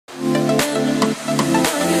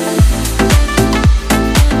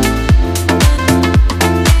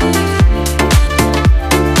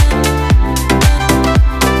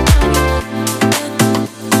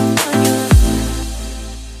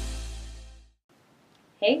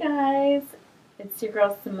Hey guys, it's your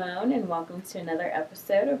girl Simone, and welcome to another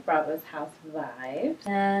episode of Bravo's House Vibes.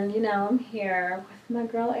 And I'm here with my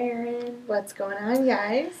girl Erin. What's going on,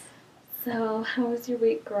 guys? So, how was your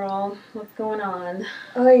week, girl? What's going on?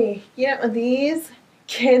 Oy, these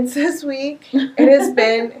kids this week, it has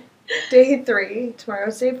been day 3,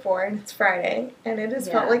 tomorrow's day 4, and it's Friday, and it has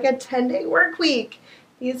felt like a 10-day work week.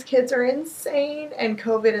 These kids are insane, and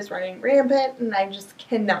COVID is running rampant, and I just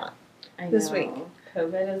cannot this week.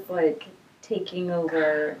 COVID is like taking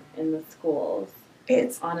over in the schools.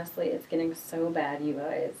 Honestly, it's getting so bad, you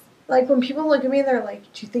guys. Like, when people look at me, they're like,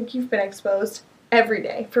 do you think you've been exposed every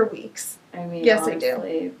day for weeks? I mean, yes, honestly, I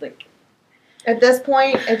do. Like, at this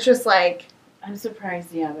point, it's just like, I'm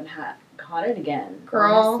surprised you haven't caught it again.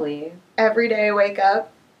 Girl, honestly. Every day I wake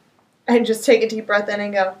up and just take a deep breath in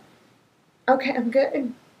and go, okay, I'm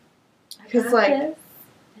good. Because, like,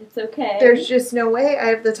 it's okay. There's just no way I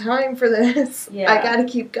have the time for this. Yeah. I gotta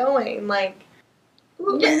keep going. Like,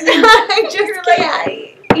 I just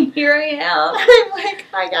can't. Here I am. I'm like,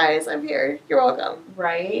 hi guys, I'm here. You're welcome.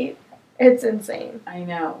 Right? It's insane. I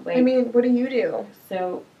know. Like, I mean, what do you do?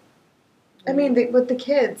 So, I mean, with the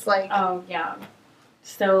kids, like. Oh, yeah.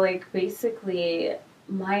 So, like, basically,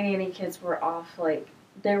 my nanny kids were off, like,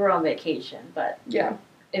 they were on vacation, but yeah,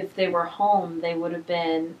 if they were home, they would have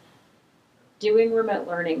been doing remote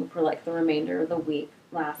learning for, like, the remainder of the week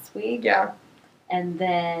last week. Yeah. And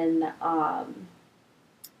then,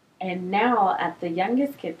 and now at the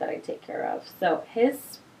youngest kid that I take care of, so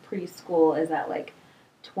his preschool is at, like,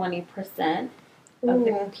 20% of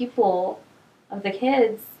the people, of the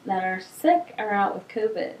kids that are sick are out with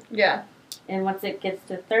COVID. Yeah. And once it gets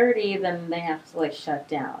to 30, then they have to, like, shut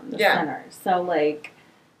down the center. So, like,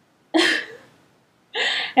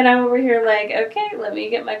 and I'm over here like, okay, let me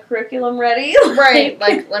get my curriculum ready. Right.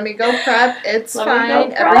 Like, let me go prep. It's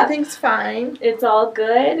fine. Everything's fine. It's all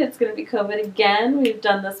good. It's going to be COVID again. We've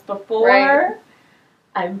done this before. Right.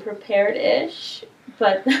 I'm prepared-ish.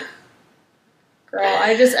 But girl,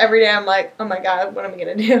 I just, every day I'm like, oh my God, what am I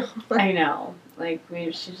going to do? I know. Like,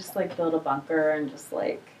 we should just, like, build a bunker and just,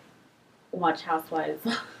 like, watch Housewives.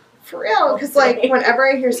 For real. Because, like, whenever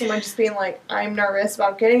I hear someone just being like, I'm nervous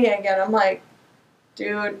about getting it again, I'm like,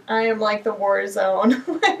 dude, I am like the war zone.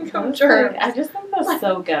 Like, I'm sure. I just think that's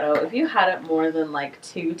so ghetto. If you had it more than, like,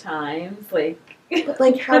 2 times, like. But,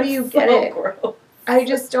 like, how do you get it? Gross. I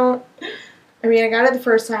just don't. I mean, I got it the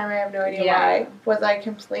first time. I have no idea why. Was I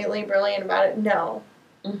completely brilliant about it? No.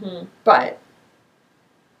 Mm-hmm. But,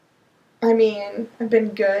 I mean, I've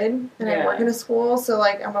been good, and I work in a school, so,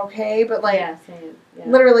 like, I'm okay. But, like,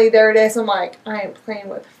 literally, there it is. I'm like, I am playing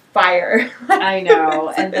with fire. I know.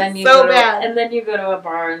 And then you and then you go to a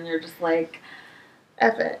bar, and you're just like,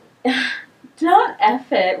 F it. Don't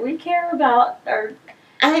F it. We care about our.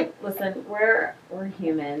 Listen, we're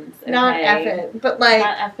humans. Okay? Not F it, but like.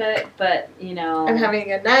 Not F it, but I'm having a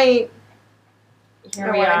good night.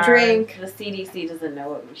 Here we are. Drink. The CDC doesn't know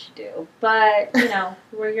what we should do, but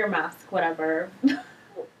wear your mask, whatever.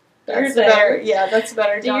 That's better. Yeah, that's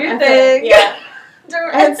better. Do your thing. Yeah.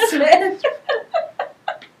 Don't F it.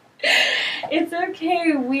 It's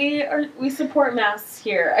okay. We support masks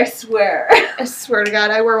here. I swear. I swear to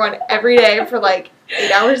God, I wear one every day for like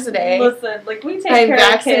 8 hours a day. Listen, like we take care of kids. I'm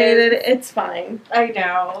vaccinated. It's fine. I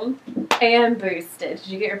know. And boosted. Did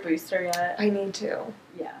you get your booster yet? I need to.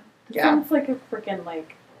 Yeah. Sounds like a freaking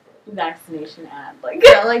like vaccination ad. Like.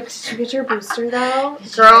 Yeah. Like, did you get your booster though? Did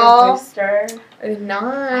you get your booster? I did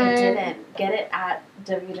not. I didn't. Get it at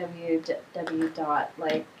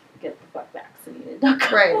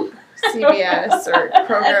www.getthefuckvaccinated.com. Right. CVS or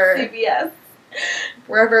Kroger. CVS.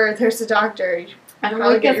 Wherever there's a doctor, I'm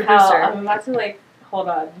probably get your booster. I'm about to like, hold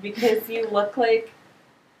on, because you look like,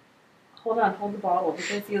 hold the bottle,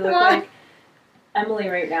 because you look like Emily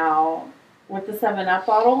right now with the 7-Up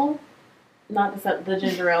bottle, not the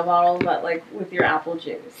ginger ale bottle, but like with your apple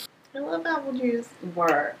juice. I love apple juice.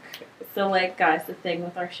 Work. So like, guys, the thing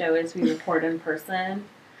with our show is we record in person,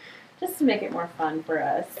 just to make it more fun for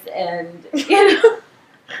us, and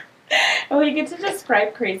and we get to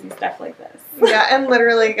describe crazy stuff like this. Yeah, and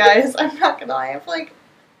literally, guys, I'm not gonna lie, I have like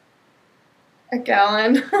a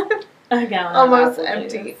gallon. Almost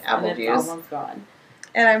empty apple juice. It's almost gone.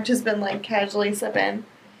 And I've just been like casually sipping.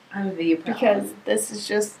 I'm a vegan. Because this is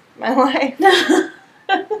just my life.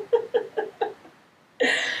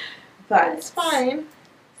 But it's fine.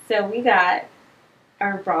 So we got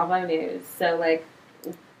our Bravo news.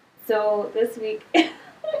 So this week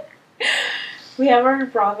we have our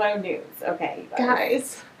Bravo news. Okay,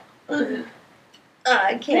 guys. I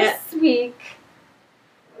can't. This week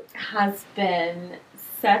has been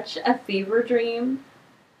such a fever dream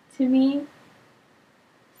to me.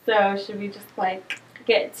 So should we just like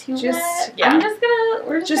get to it? Yeah.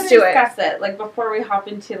 We're just gonna discuss it like before we hop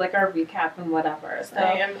into like our recap and whatever. So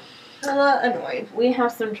I am hella annoyed. We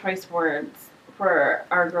have some choice words for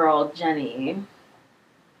our girl Jenny.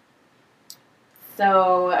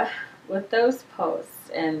 So with those posts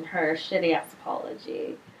and her shitty ass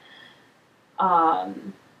apology,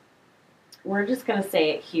 we're just gonna say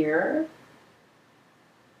it here.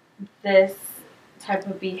 This type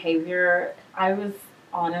of behavior, I was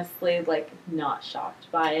honestly like not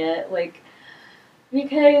shocked by it, like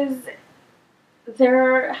because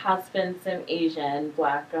there has been some Asian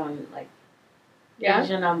black on like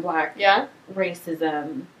Asian on black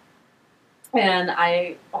racism, and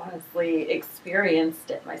I honestly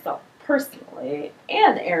experienced it myself personally,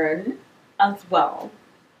 and Aaron as well,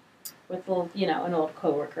 with an old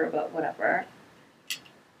coworker, but whatever.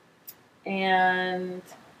 And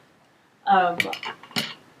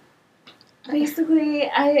basically,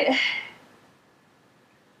 I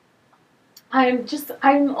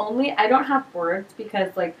don't have words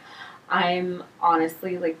because, like, I'm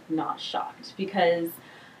honestly, like, not shocked because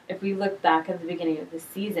if we look back at the beginning of the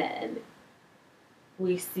season,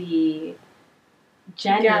 we see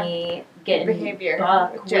Jenny getting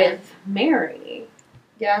buck with Mary.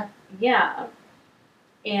 Yeah. Yeah.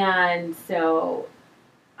 And so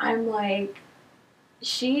I'm like,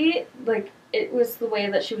 it was the way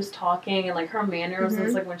that she was talking and, like, her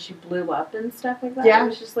mannerisms, like, when she blew up and stuff like that. Yeah. It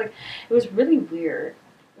was just, like, it was really weird.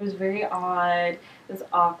 It was very odd. It was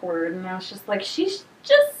awkward. And I was just like, she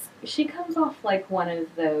comes off like one of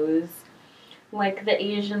those, like, the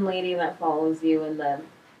Asian lady that follows you in the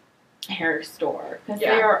hair store. Because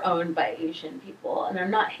they are owned by Asian people. And I'm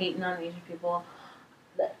not hating on Asian people.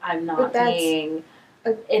 I'm not being...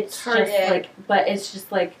 It's just, like... But it's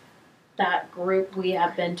just, like... that group we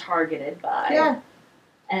have been targeted by. Yeah.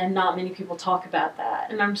 And not many people talk about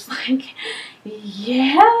that. And I'm just like,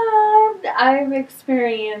 yeah, I've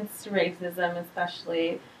experienced racism,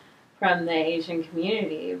 especially from the Asian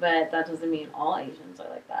community, but that doesn't mean all Asians are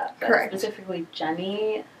like that. But correct. Specifically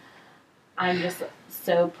Jenny, I'm just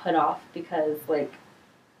so put off because, like,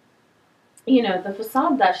 the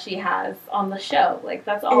facade that she has on the show, like,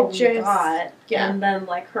 that's all we got. Yeah. And then,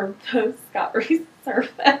 like, her posts got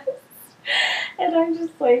resurfaced. And I'm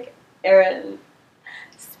just like, Erin,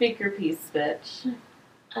 speak your piece, bitch.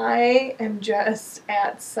 I am just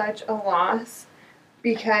at such a loss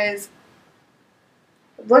because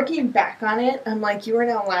looking back on it, I'm like, you are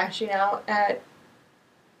now lashing out at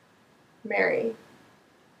Mary,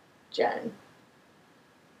 Jen,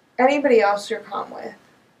 anybody else you're calm with,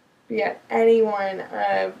 be it anyone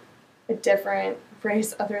of a different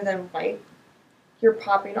race other than white, you're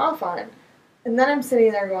popping off on. And then I'm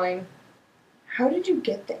sitting there going, how did you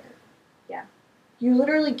get there? Yeah. You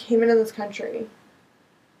literally came into this country.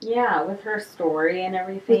 Yeah, with her story and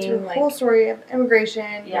everything. With your whole story of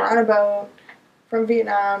immigration, you're on a boat from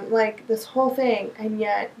Vietnam, like this whole thing, and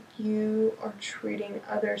yet you are treating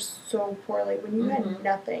others so poorly when you had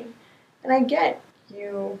nothing. And I get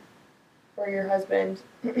you or your husband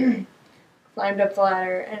climbed up the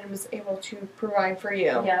ladder and was able to provide for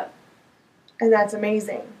you. Yeah. And that's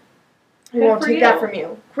amazing. I won't take that from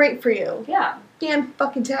you. Great for you. Yeah. Damn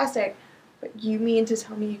fucking tastic. But you mean to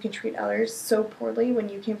tell me you can treat others so poorly when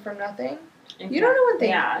you came from nothing? Exactly. You don't know what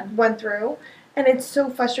they went through. And it's so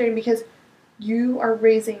frustrating because you are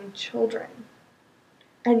raising children.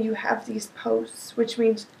 And you have these posts, which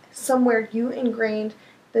means somewhere you ingrained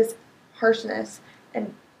this harshness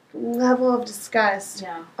and level of disgust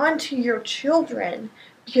onto your children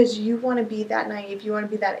because you want to be that naive, you want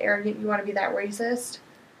to be that arrogant, you want to be that racist.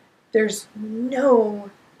 There's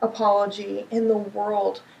no apology in the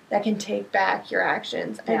world that can take back your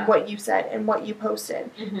actions and what you said and what you posted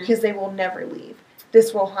because they will never leave.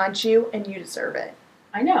 This will haunt you and you deserve it.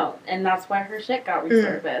 I know. And that's why her shit got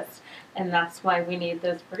resurfaced. And that's why we need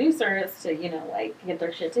those producers to, get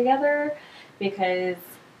their shit together because,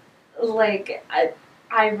 like,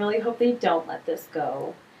 I really hope they don't let this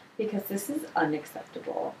go because this is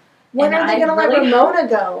unacceptable. When are they going to let Ramona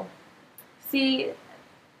go? See...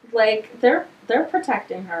 Like, they're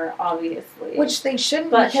protecting her, obviously. Which they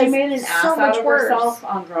shouldn't, but she made an ass out of herself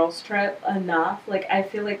on Girls Trip enough. Like, I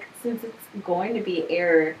feel like since it's going to be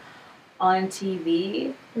aired on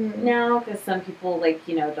TV now, because some people, like,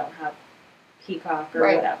 don't have Peacock or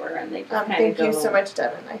whatever, and they just kind of Thank you so much,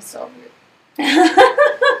 Devin. I saw you.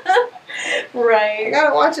 Right. I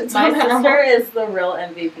gotta watch it somehow. My sister is the real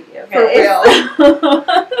MVP, okay? For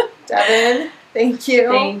real. Devin. Thank you.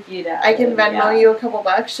 Thank you, Dad. I can Venmo you a couple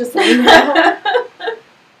bucks, just so you know.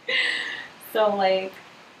 So, like,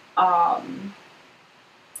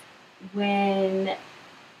 when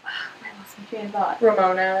lost my train of thought.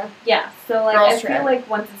 Ramona. Yeah, so like Girls I Trip. feel like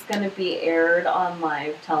once it's gonna be aired on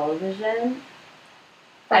live television,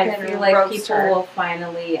 I Fucking feel like roast people her. will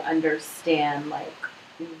finally understand like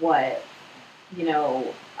what, you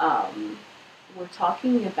know, we're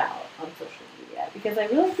talking about on social media. Because I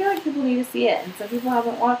really feel like people need to see it, and some people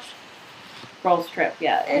haven't watched Girls Trip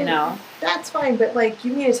yet, And you know? that's fine, but like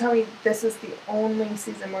you mean to tell me this is the only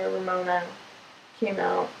season where Ramona came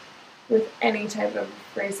out with any type of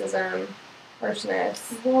racism,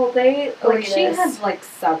 harshness? Well, they like she elitist. had like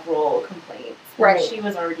several complaints. Right. She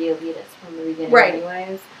was already elitist from the beginning, Right.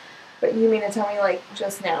 anyways. But you mean to tell me like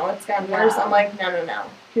just now it's gotten Yeah. worse? I'm like, no.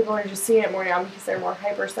 People are just seeing it more now because they're more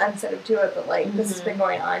hypersensitive to it. But like this has been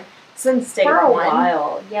going on since day for a one.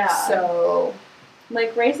 while, yeah. So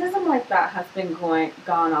like racism like that has been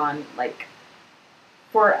gone on like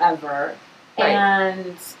forever, Right.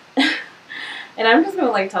 and and I'm just gonna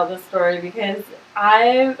like tell this story because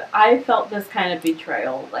I felt this kind of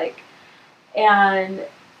betrayal, like, and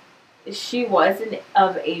she was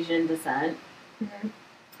of Asian descent.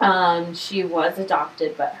 Mm-hmm. She was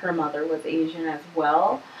adopted, but her mother was Asian as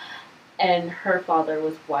well, and her father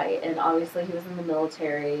was white, and obviously he was in the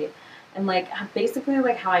military. And like basically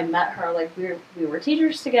like how I met her, like we were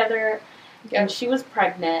teachers together, and she was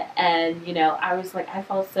pregnant, and you know I was like I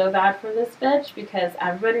felt so bad for this bitch because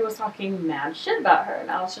everybody was talking mad shit about her,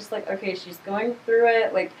 and I was just like, okay, she's going through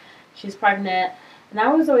it, like she's pregnant. And I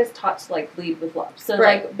was always taught to like lead with love, so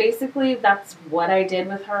like basically that's what I did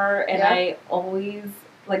with her, and I always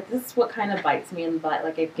like this is what kind of bites me in the butt.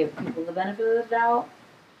 Like I give people the benefit of the doubt,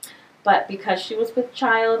 but because she was with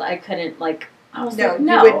child, I couldn't like. I was like,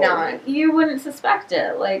 no, you would not. You wouldn't suspect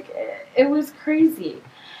it. Like it was crazy.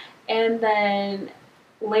 And then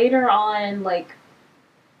later on, like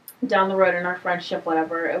down the road in our friendship,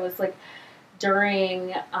 whatever, it was like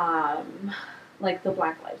during like the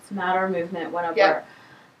Black Lives Matter movement, whatever. Yep.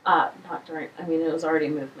 Not during. I mean, it was already a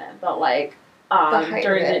movement, but like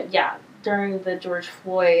during the George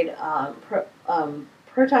Floyd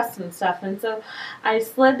protests and stuff. And so I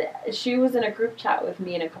slid. She was in a group chat with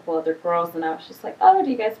me and a couple other girls, and I was just like, "Oh,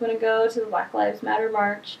 do you guys want to go to the Black Lives Matter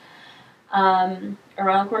march?" Around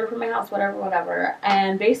the corner from my house, whatever.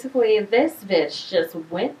 And basically, this bitch just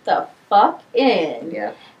went the fuck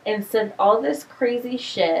in and said all this crazy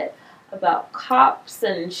shit about cops,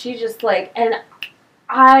 and she just like, and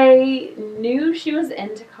I knew she was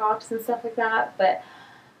into cops and stuff like that, but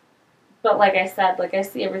like I said, like I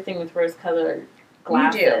see everything with rose-colored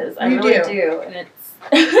glasses. I really do, and it's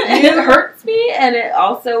it hurts me, and it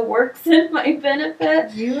also works in my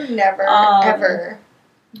benefit. You never ever.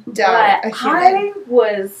 But I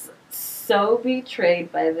was so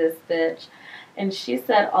betrayed by this bitch, and she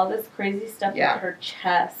said all this crazy stuff in her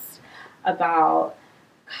chest about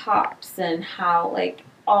cops and how like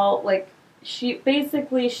all like she was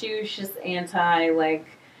just anti like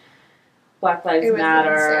Black Lives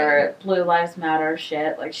Matter, Blue Lives Matter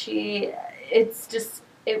shit. Like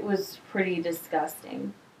it was pretty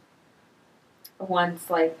disgusting. Once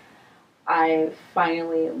like I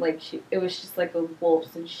finally it was just like a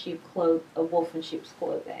wolf in sheep's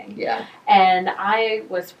clothing. Yeah. And I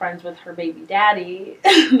was friends with her baby daddy,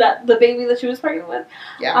 the baby that she was pregnant with.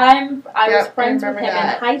 Yeah. I was friends with him in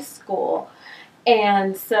high school,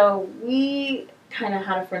 and so we kind of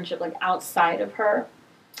had a friendship like outside of her.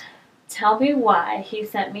 Tell me why he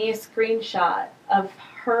sent me a screenshot of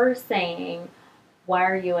her saying, "Why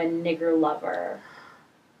are you a nigger lover?"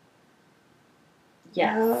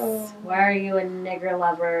 Yes. Oh. Why are you a nigger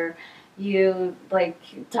lover? You, like,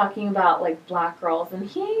 talking about, like, black girls. And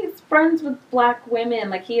he's friends with black women.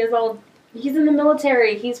 Like, he's in the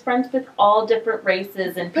military. He's friends with all different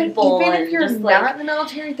races and people. But even and if you're just, not in the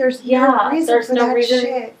military, there's no reason for that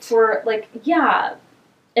shit. For, like, yeah.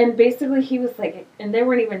 And basically he was, like, and they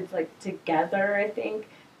weren't even, like, together, I think.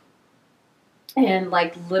 And,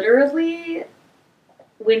 like, literally,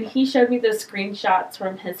 when he showed me those screenshots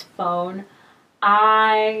from his phone,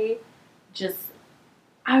 I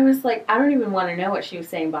was like, I don't even want to know what she was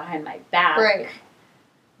saying behind my back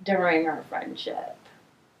during our friendship.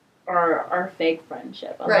 Or our fake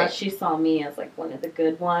friendship. Unless she saw me as, like, one of the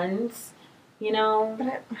good ones, you know?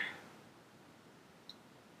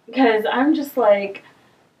 Because I'm just, like,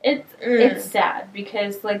 it's sad.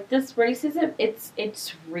 Because, like, this racism,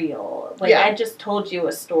 it's real. Like, I just told you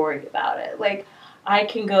a story about it. Like, I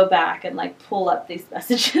can go back and, like, pull up these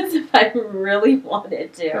messages if I really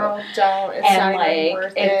wanted to. Girl, don't. It's not even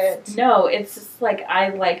worth it. No, it's just, like, I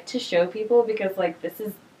like to show people because, like, this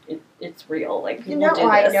is it's real. Like, You people know, do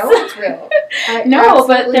I this. know it's real. No,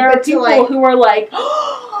 but there are people like, who are like,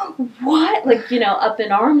 oh, what? Like, you know, up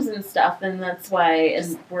in arms and stuff, and that's why,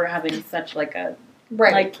 and we're having such, like, a,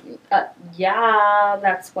 right. like, yeah,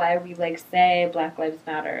 that's why we, like, say Black Lives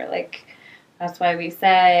Matter. Like, that's why we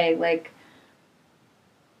say, like,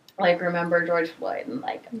 remember George Floyd and,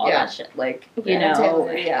 like, all that shit. Like, you know.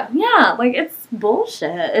 Taylor, yeah. Yeah, like, it's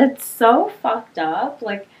bullshit. It's so fucked up.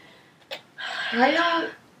 Like, I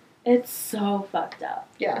don't. It's so fucked up.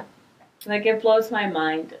 Yeah. Like, it blows my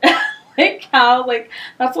mind. Like, how, like,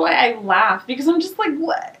 that's why I laugh. Because I'm just like,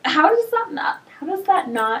 what? How does that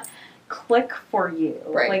not click for you?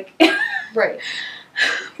 Right. Like, right.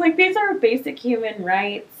 Like, these are basic human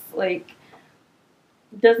rights. Like,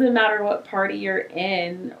 doesn't matter what party you're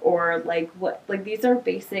in or, like, what, like, these are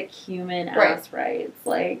basic human ass rights.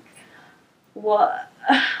 Like, what,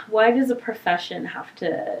 why does a profession have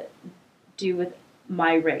to do with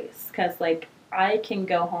my race? Because, like, I can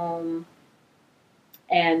go home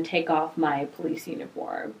and take off my police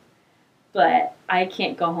uniform, but I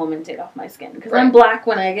can't go home and take off my skin. Because I'm black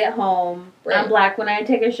when I get home. I'm black when I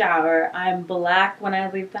take a shower. I'm black when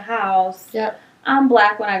I leave the house. Yep. I'm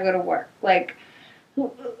black when I go to work. Like,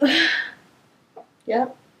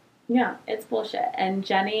 yep. Yeah, it's bullshit. And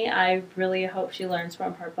Jenny, I really hope she learns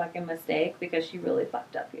from her fucking mistake because she really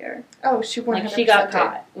fucked up here. Oh, she 100% like, she got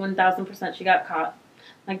caught. 1,000% she got caught.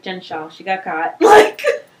 Like Jen Shaw, she got caught. Like,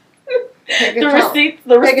 the receipts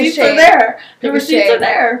are there. The receipts are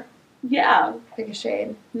there. Yeah. Pick a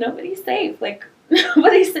shade. Nobody's safe. Like,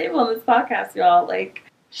 nobody's safe on this podcast, y'all. Like,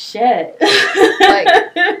 shit. Like,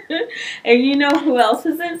 and you know who else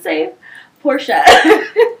isn't safe? Portia.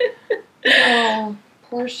 Oh,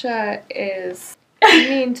 Portia is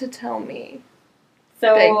mean to tell me.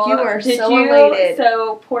 So that you are so elated.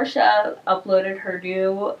 So Portia uploaded her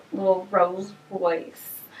new little Rolls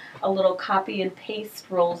Royce, a little copy and paste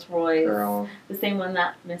Rolls Royce, Girl. The same one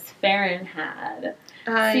that Miss Farron had.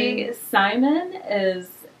 See, Simon is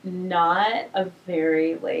not a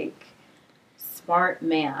very, like, smart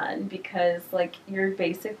man because, like, you're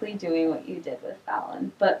basically doing what you did with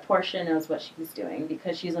Fallon, but Portia knows what she's doing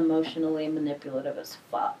because she's emotionally manipulative as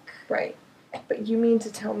fuck. Right. But you mean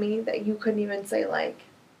to tell me that you couldn't even say, like,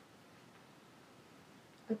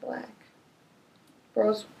 a black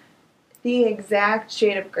rose, the exact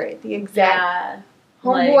shade of gray, the exact.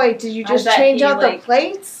 Homeboy, like, did you just change out the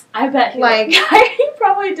plates? I bet he, like, he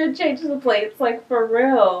probably did change the plates, like, for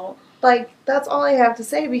real. Like, that's all I have to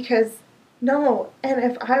say because, no, and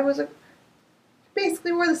if I was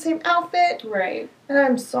basically wore the same outfit. Right. And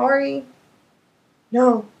I'm sorry.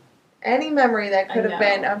 No. Any memory that could have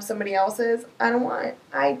been of somebody else's, I don't want.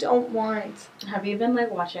 I don't want. Have you been, like,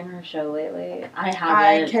 watching her show lately? I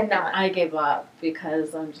haven't. I cannot. I gave up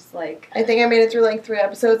because I'm just like. I think I made it through, like, 3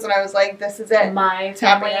 episodes and I was like, this is it. My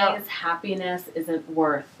family's happiness isn't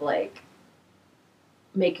worth, like,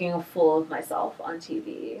 making a fool of myself on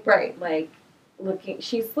TV. Right. Like,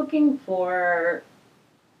 she's looking for,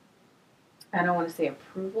 I don't want to say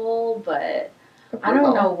approval, but I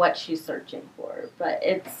don't know what she's searching for, but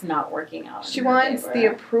it's not working out. She wants the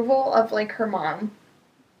approval of, like, her mom.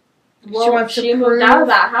 Well, she moved out of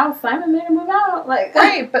that house. Simon made her move out. Like,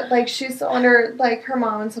 right, but, like, she's still under, like, her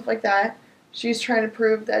mom and stuff like that. She's trying to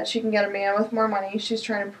prove that she can get a man with more money. She's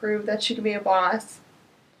trying to prove that she can be a boss.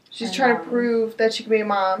 She's trying to prove that she can be a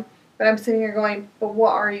mom. But I'm sitting here going, but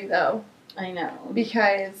what are you, though? I know.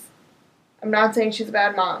 Because I'm not saying she's a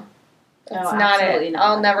bad mom. That's not it. Not.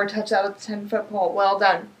 I'll never touch that with a 10-foot pole. Well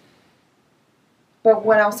done. But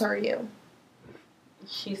what else are you?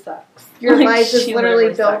 She sucks. Your life is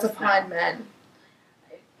literally built upon men.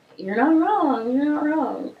 You're not wrong. You're not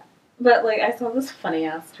wrong. But, like, I saw this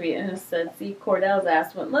funny-ass tweet, and it said, see, Cordell's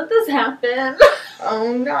ass wouldn't let this happen.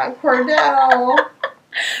 Oh, not Cordell.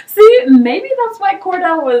 See, maybe that's why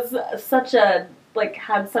Cordell was such a, like,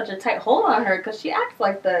 had such a tight hold on her, because she acts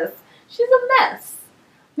like this. She's a mess.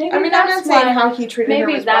 Maybe I'm not saying how he treated her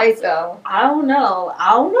was right, though. I don't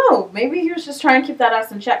know. Maybe he was just trying to keep that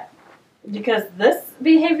ass in check. Because this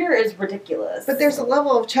behavior is ridiculous. But there's a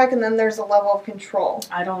level of check, and then there's a level of control.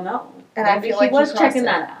 I don't know. And maybe I feel like he was checking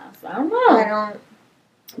that ass. I don't know. I don't.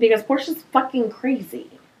 Because Portia's fucking crazy.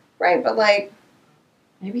 Right, but, like,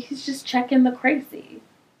 maybe he's just checking the crazy.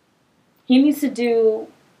 He needs to do.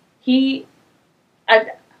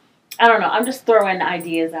 I don't know. I'm just throwing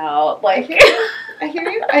ideas out. Like, I hear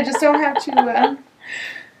you. I just don't have to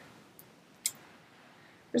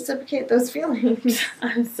reciprocate those feelings.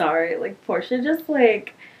 I'm sorry. Like, Portia just,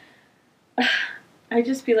 like, I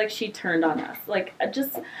just feel like she turned on us. Like, I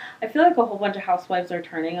feel like a whole bunch of housewives are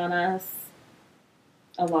turning on us.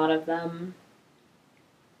 A lot of them.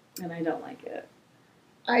 And I don't like it.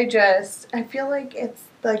 I feel like it's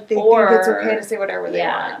like they think it's okay to say whatever they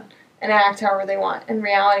want and act however they want. In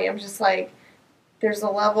reality, I'm just like, there's a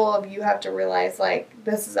level of you have to realize, like,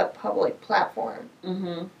 this is a public platform.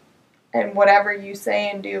 Mm-hmm. And whatever you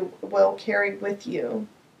say and do will carry with you.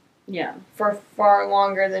 Yeah. For far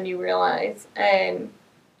longer than you realize. And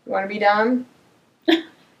you want to be dumb?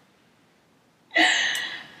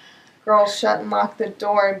 Girl, shut and lock the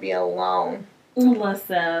door and be alone.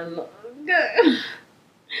 Listen.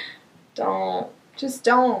 Don't. Just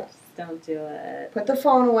don't. Just don't do it. Put the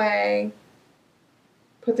phone away.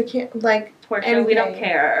 Put the Portia, anything. we don't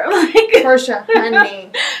care. Portia,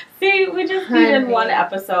 honey. See, we just needed one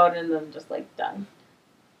episode and then just like done.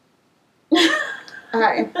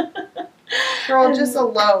 Alright. Girl, just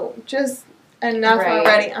elope. Just enough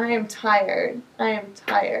already. I am tired.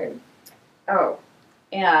 Oh.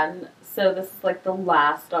 And so this is like the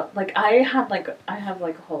last like I have like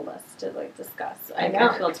a whole list to like discuss. I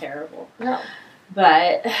feel terrible. No.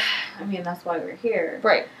 But I mean that's why we're here.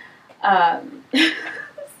 Right.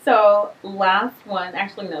 So last one,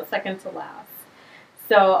 actually no, second to last.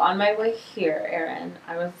 So on my way here, Erin,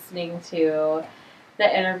 I was listening to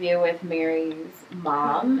the interview with Mary's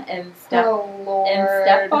mom and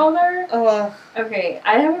stepfather. Ugh. Okay,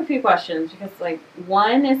 I have a few questions because like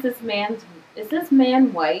one, is this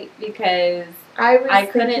man white? Because I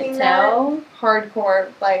couldn't tell.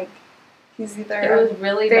 Hardcore, like he's either it was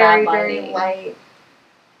really very, bad very light,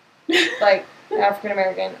 like African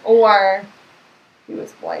American, or he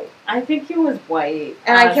was white. I think he was white.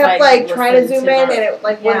 And I kept like trying to zoom in, and it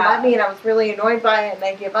like wouldn't let me, and I was really annoyed by it, and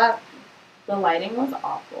I gave up. The lighting was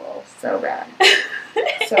awful. So bad.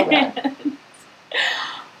 So bad.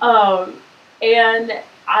 And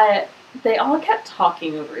they all kept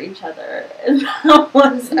talking over each other. And that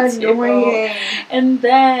was annoying. And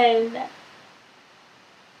then,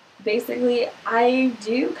 basically, I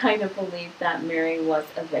do kind of believe that Mary was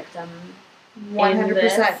a victim.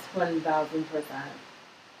 100%. 1,000%.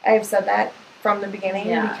 I've said that from the beginning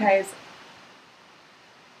because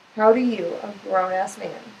how do you, a grown-ass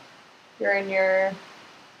man, you're in your,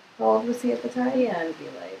 how old was he at the time? He had to be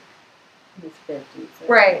like in his 50s.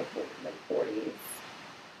 Right. Like 40s.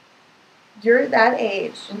 You're that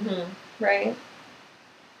age, mm-hmm. right?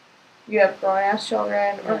 You have grown-ass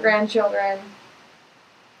children or grandchildren.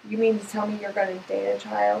 You mean to tell me you're going to date a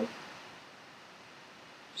child?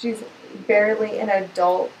 She's barely an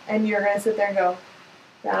adult, and you're going to sit there and go,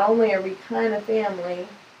 not only are we kind of family,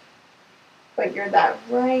 but you're that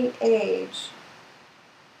right age,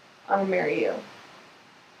 I'm going to marry you.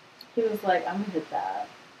 He was like, I'm going to hit that.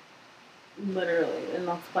 Literally. And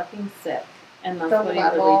that's fucking sick. And that's what he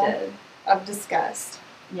really did. Of disgust.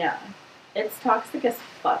 Yeah. It's toxic as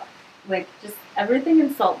fuck. Like, just everything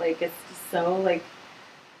in Salt Lake is just so, like...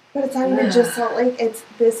 But it's not even just Salt Lake. It's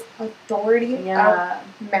this authority of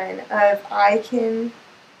men. Of, I can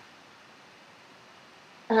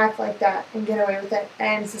act like that and get away with it.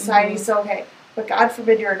 And society's so okay. But God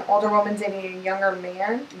forbid you're an older woman dating a younger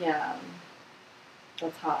man. Yeah.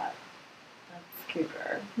 That's hot. That's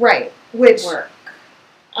cougar. Right. Which... Work.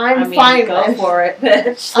 I'm fine with. Go for it,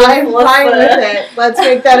 bitch. I'm fine with it. Let's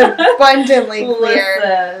make that abundantly clear.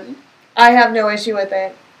 Listen. I have no issue with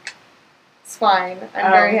it. It's fine.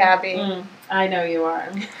 I'm very happy. I know you are.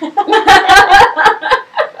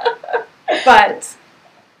 But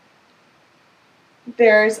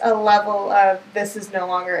there's a level of this is no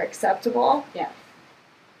longer acceptable. Yeah.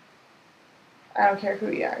 I don't care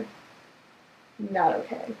who you are. Not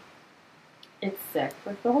okay. It's sick.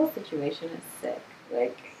 Like, the whole situation is sick.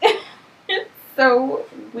 Like, it's so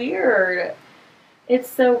weird. It's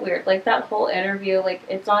so weird. Like, that whole interview, like,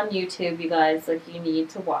 it's on YouTube, you guys. Like, you need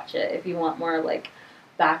to watch it if you want more, like,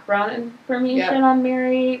 background information on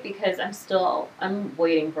Mary. Because I'm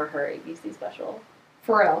waiting for her ABC special.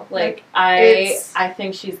 For real. Like I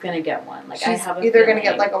think she's going to get one. Like, she's I have a either going to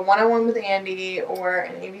get, like, a one-on-one with Andy or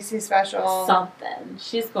an ABC special. Something.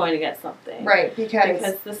 She's going to get something. Right,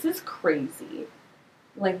 because this is crazy.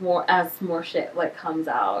 Like, as more shit, like, comes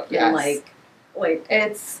out. Yes. And, like...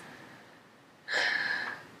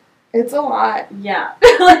 It's a lot. Yeah.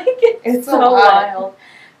 Like, it's so wild. wild.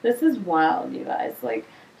 This is wild, you guys. Like,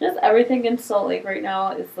 just everything in Salt Lake right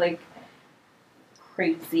now is, like,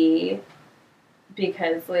 crazy.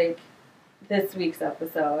 Because, like, this week's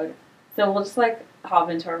episode. So we'll just, like, hop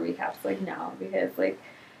into our recaps, like, now. Because, like...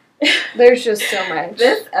 there's just so much.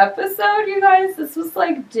 This episode, you guys, this was,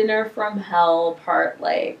 like, Dinner from Hell part,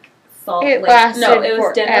 like, Salt Lake. It lasted it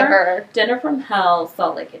was forever. Dinner from Hell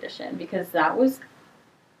Salt Lake edition. Because that was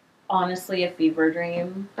honestly a fever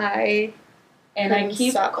dream. I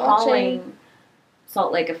keep calling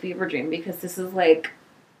Salt Lake a fever dream because this is like,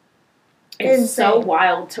 it's insane. so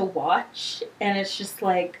wild to watch, and it's just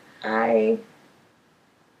like what?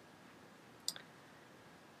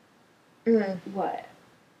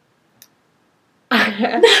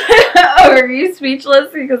 Oh, are you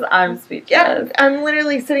speechless? Because I'm speechless. Yeah, I'm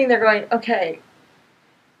literally sitting there going, okay,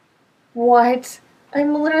 what?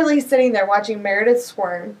 I'm literally sitting there watching Meredith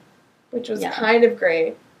squirm, which was kind of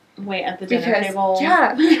great. Wait, at the dinner table?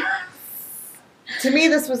 Yeah. To me,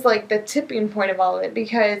 this was like the tipping point of all of it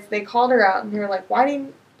because they called her out and they were like,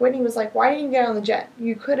 Whitney was like, why didn't you get on the jet?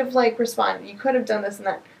 You could have, like, responded. You could have done this and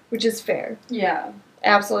that, which is fair. Yeah.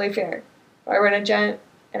 Absolutely fair. If I were in a jet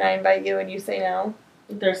and I invite you and you say no.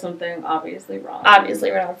 There's something obviously wrong.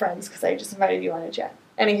 Obviously, we're not friends because I just invited you on a jet.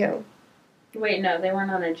 Anywho. Wait, no, they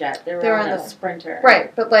weren't on a jet. They were on a Sprinter.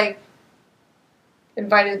 Right, but, like,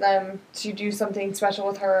 invited them to do something special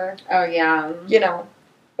with her. Oh, yeah. You know.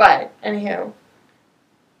 But, anywho.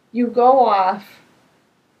 You go off,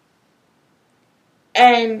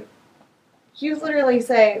 and you literally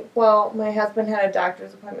say, well, my husband had a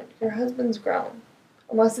doctor's appointment. Your husband's grown.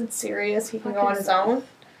 Unless it's serious, he can go on his own.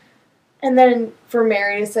 And then for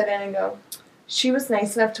Mary to sit in and go, she was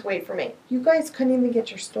nice enough to wait for me. You guys couldn't even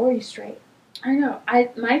get your story straight. I know.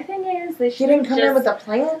 My thing is, they should You didn't come in with a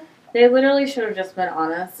plan? They literally should have just been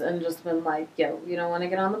honest and just been like, yo, you don't want to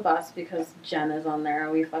get on the bus because Jen is on there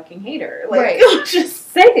and we fucking hate her. Like, right.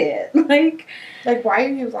 Just say it. Like, why are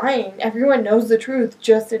you lying? Everyone knows the truth.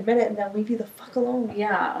 Just admit it and then leave you the fuck alone.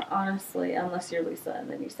 Yeah, honestly, unless you're Lisa and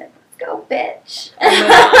then you say, let's go, bitch. Oh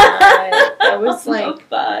my God. That was like...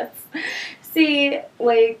 bus. See,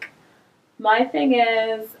 like, my thing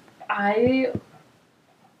is,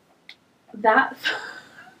 that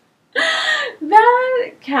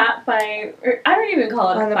cat fight, or I don't even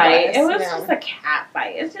call it a fight. It was just a cat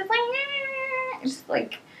fight. It's just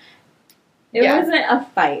like, it wasn't a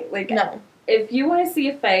fight. Like, no. If you want to see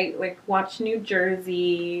a fight, like, watch New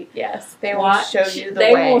Jersey. Yes, they will show you the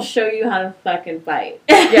way. They will show you how to fucking fight.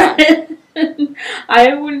 Yeah.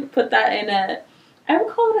 I wouldn't put that I would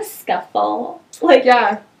call it a scuffle. Like,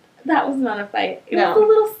 yeah. That was not a fight. It was a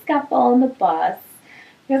little scuffle on the bus.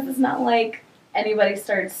 Because it's not like anybody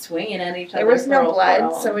started swinging at each other. There was no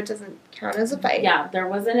blood, so it doesn't count as a fight. Yeah, there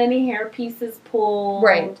wasn't any hair pieces pulled.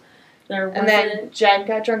 Right. And then Jen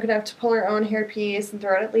got drunk enough to pull her own hairpiece and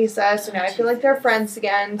throw it at Lisa, so now I feel like they're friends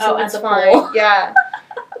again, so it's fine. Pool. Yeah.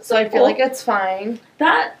 So I feel like it's fine.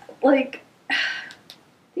 That, like,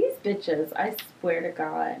 these bitches, I swear to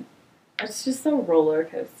God, it's just a roller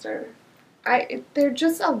coaster. They're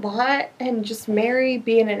just a lot, and just Mary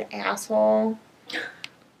being an asshole.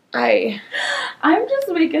 I'm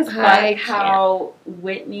just weak as fuck how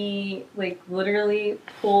Whitney, like, literally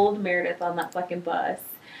pulled Meredith on that fucking bus.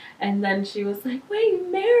 And then she was like,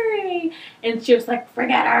 wait, Mary. And she was like,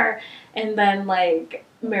 forget her. And then, like,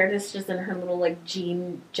 Meredith's just in her little, like,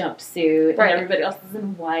 jean jumpsuit. Right. And everybody else is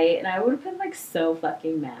in white. And I would have been, like, so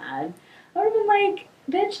fucking mad. I would have been like,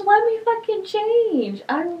 bitch, let me fucking change.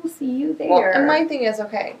 I will see you there. Well, and my thing is,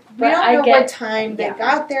 okay, we don't know what time they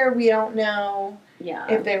got there. We don't know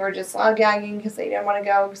if they were just lollygagging because they didn't want to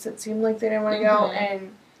go, because it seemed like they didn't want to go.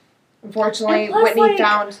 And unfortunately, and plus, Whitney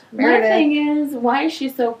found Meredith. My thing is, why is she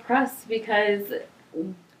so pressed? Because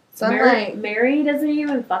Mary doesn't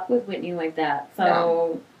even fuck with Whitney like that. So,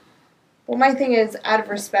 no. Well, my thing is, out of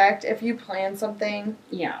respect, if you plan something,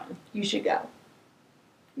 you should go.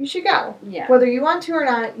 You should go. Yeah. Whether you want to or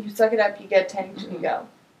not, you suck it up, you get tanked, and you go.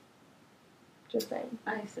 Just saying.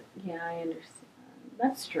 I understand.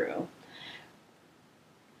 That's true.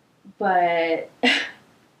 But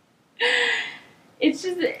it's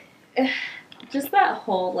just that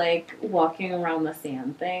whole, like, walking around the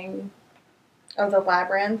sand thing. Oh, the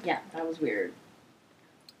labyrinth? Yeah, that was weird.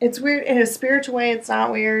 It's weird. In a spiritual way, it's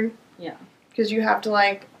not weird. Yeah. Because you have to,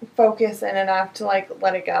 like, focus in enough to, like,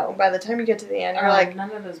 let it go. By the time you get to the end, you're like...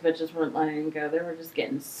 None of those bitches weren't letting it go. They were just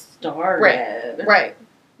getting started. Right.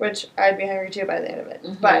 Which, I'd be hungry, too, by the end of it.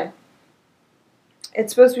 Mm-hmm. But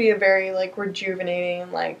it's supposed to be a very, like,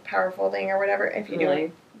 rejuvenating, like, powerful thing or whatever. If you do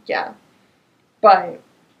it. Yeah. But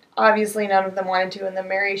obviously none of them wanted to. And then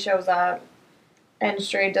Mary shows up. And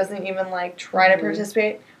Stray doesn't even, like, try to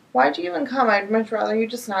participate. Why'd you even come? I'd much rather you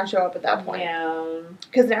just not show up at that point. Yeah.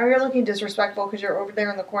 Because now you're looking disrespectful because you're over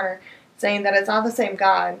there in the corner saying that it's not the same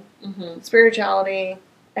God. Mm-hmm. Spirituality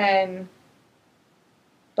and,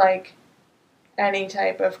 like, any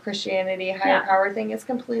type of Christianity, higher power thing is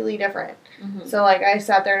completely different. Mm-hmm. So, like, I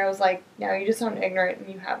sat there and I was like, no, you just sound ignorant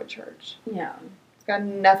and you have a church. Yeah. It's got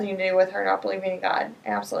nothing to do with her not believing in God.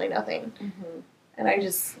 Absolutely nothing.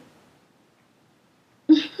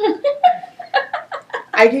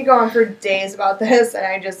 I could go on for days about this, and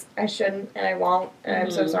I shouldn't, and I won't, and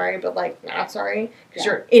I'm so sorry, but, like, not sorry, because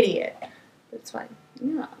you're an idiot. It's fine.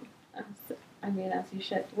 Yeah. I mean, as you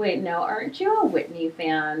should. Wait, no, aren't you a Whitney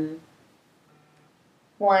fan?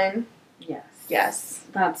 One. Yes. Yes.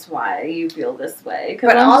 That's why you feel this way.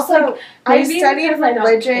 But I'm also, like, I studied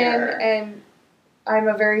religion, and I'm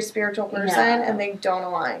a very spiritual person, and they don't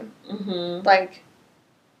align. Mm-hmm. Like,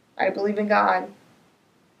 I believe in God.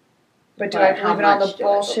 But do I believe in all the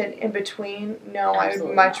bullshit in between? No, I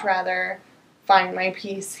would much rather find my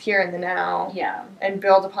peace here in the now. Yeah. And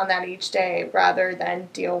build upon that each day rather than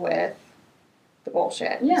deal with the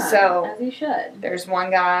bullshit. Yeah, so, as you should. There's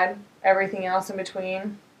one God, everything else in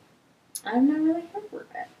between. I'm not really here for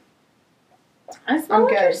it. I smell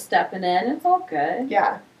like you're stepping in. It's all good.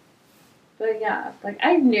 Yeah. But yeah, like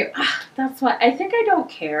I knew. That's why I think I don't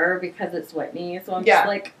care because it's Whitney. So I'm just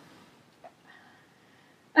like,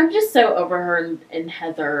 I'm just so over her and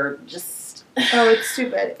Heather. Just oh, it's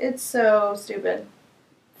stupid. It's so stupid.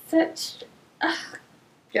 Such.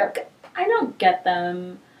 Yeah. I don't get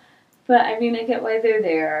them, but I mean, I get why they're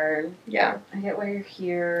there. Yeah. I get why you're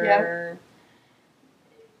here. Yeah.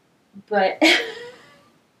 But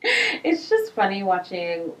it's just funny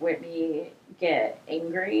watching Whitney get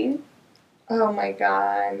angry. Oh my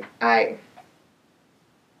god.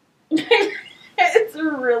 It's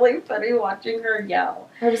really funny watching her yell.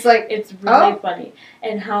 I was like, it's really funny.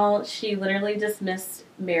 And how she literally dismissed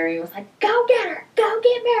Mary, was like, go get her! Go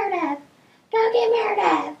get Meredith! Go get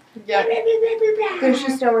Meredith! Yeah. Blah, blah, blah, blah. There's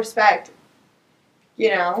just no respect. You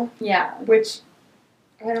know? Yeah. Which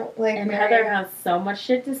I don't like. And Mary. Heather has so much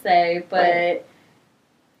shit to say, but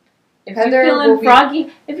if Heather you're feeling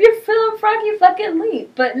froggy, fucking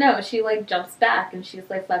leap. But no, she like jumps back and she's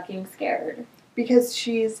like fucking scared. Because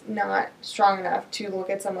she's not strong enough to look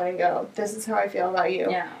at someone and go, this is how I feel about you.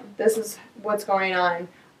 Yeah. This is what's going on.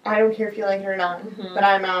 I don't care if you like it or not, but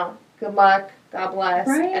I'm out. Good luck. God bless.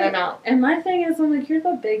 Right? And I'm out. And my thing is, I'm like, you're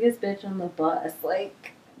the biggest bitch on the bus.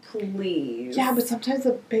 Like, please. Yeah, but sometimes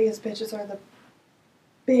the biggest bitches are the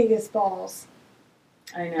biggest balls.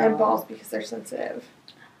 I know. And balls because they're sensitive.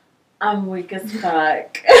 I'm weak as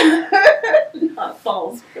fuck. Not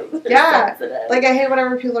balls because they're sensitive. Like, I hate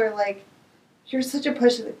whenever people are like, you're such a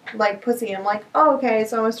pussy. I'm like, oh, okay,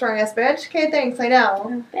 so I'm a strong-ass bitch? Okay, thanks, I know.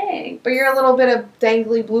 Oh, thanks. But you're a little bit of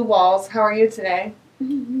dangly blue balls. How are you today?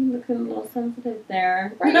 You looking a little sensitive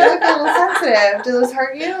there. Right, you look a little sensitive. Do those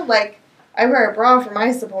hurt you? Like, I wear a bra for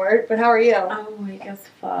my support, but how are you? I'm weak as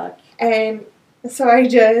fuck. And so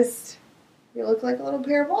you look like a little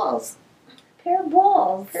pair of balls. Pair of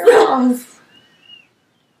balls. Pair of balls.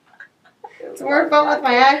 It's more fun with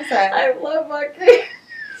my accent. I love my accent.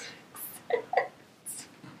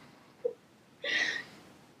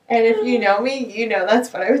 And if you know me, you know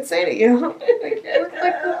that's what I would say to you.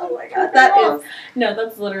 Oh my god,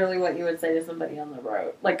 that's literally what you would say to somebody on the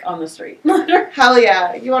road, like on the street. Hell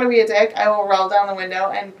yeah. You want to be a dick? I will roll down the window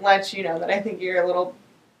and let you know that I think you're a little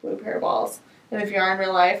blue pair of balls. And if you are in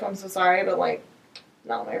real life, I'm so sorry, but like,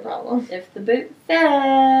 not my problem. If the boot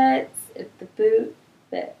fits. If the boot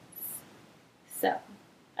fits. So,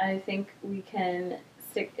 I think we can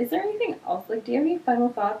stick. Is there anything else? Like, do you have any final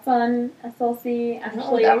thoughts on SLC?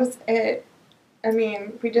 Actually, no, that was it. I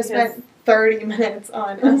mean, we just spent 30 minutes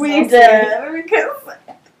on SLC. We did. Because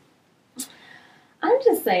I'm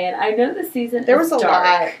just saying, I know the season there is was a dark.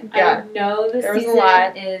 lot. Yeah. I know the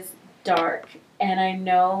season is dark. And I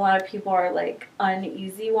know a lot of people are, like,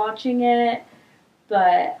 uneasy watching it.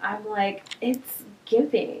 But I'm like, it's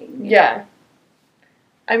giving. Yeah.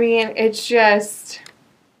 I mean, it's just...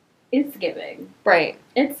 It's giving. Right.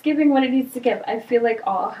 It's giving what it needs to give. I feel like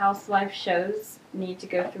all housewife shows need to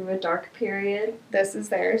go through a dark period. This is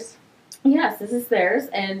theirs. Yes, this is theirs,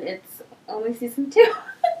 and it's only season 2.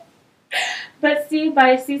 But see,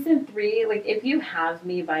 by season 3, like, if you have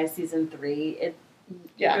me by season 3,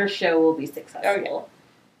 your show will be successful.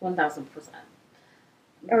 Oh, yeah. 1,000%.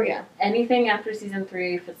 Oh, yeah. Anything after season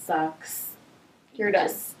 3, if it sucks... You're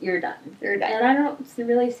done. You're done. You're done. And I don't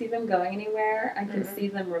really see them going anywhere. I can see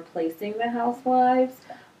them replacing the housewives,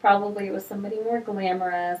 probably with somebody more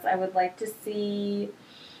glamorous. I would like to see,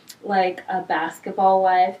 like, a basketball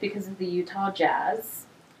wife because of the Utah Jazz.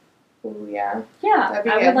 Ooh, yeah. Yeah,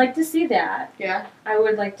 I would like to see that. Yeah. I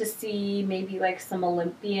would like to see maybe, like, some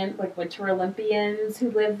Winter Olympians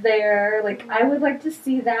who live there. Like, I would like to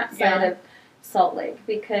see that side of Salt Lake,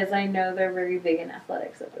 because I know they're very big in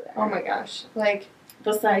athletics over there. Oh my gosh. Like,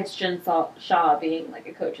 besides Jen Shaw being like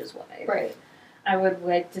a coach's wife. Right. I would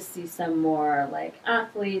like to see some more like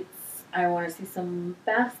athletes. I want to see some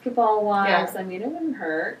basketball wives. Yeah. I mean, it wouldn't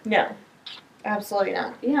hurt. No. Absolutely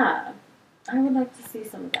not. Yeah. I would like to see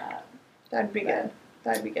some of that. That'd be good.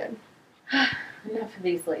 That'd be good. Enough of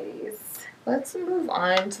these ladies. Let's move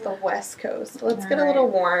on to the West Coast. Let's get a little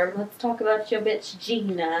warm. Let's talk about your bitch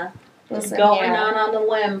Gina. Listen, going on the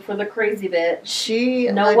limb for the crazy bitch. She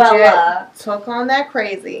Noella took on that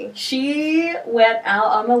crazy. She went out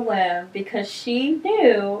on the limb because she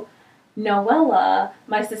knew Noella.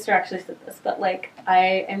 My sister actually said this, but like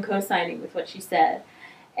I am co-signing with what she said.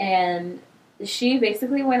 And she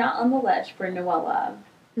basically went out on the ledge for Noella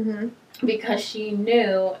because she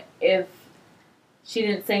knew if she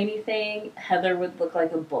didn't say anything, Heather would look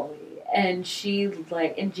like a bully. And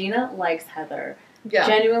and Gina likes Heather. Yeah.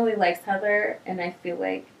 Genuinely likes Heather, and I feel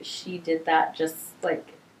like she did that just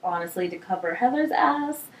like honestly to cover Heather's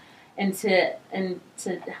ass and to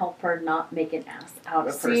help her not make an ass out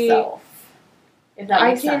of herself. If that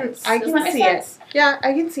makes sense. I can see it. Yeah,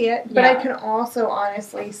 I can see it. But I can also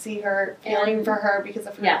honestly see her feeling for her because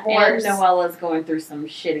of her divorce. And Noella's going through some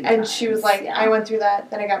shitty times. And she was like, I went through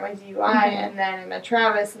that, then I got my DUI, and then I met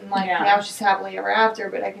Travis, and like now she's happily ever after,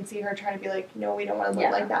 but I can see her trying to be like, no, we don't want to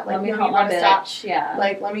live like that. Like, let me no, you want to stop. Yeah.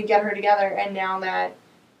 Like, let me get her together, and now that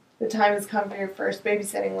the time has come for your first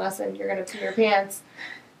babysitting lesson, you're going to pee your pants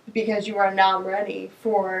because you are not ready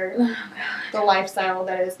for the lifestyle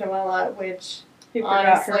that is Noella, which... Who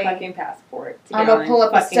forgot her fucking passport. I'm going to pull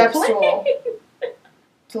up a step stool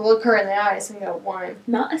to look her in the eyes and go, one.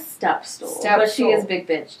 Not a step stool. But she is big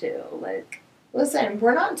bitch, too. Like, listen,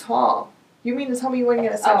 we're not tall. You mean to tell me you wouldn't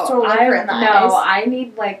get a step stool to look her in the eyes? No, I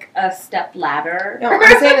need, like, a step ladder. No,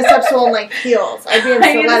 I'm saying a step stool and, like, heels. I'd be in stilettos.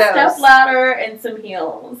 I need a step ladder and some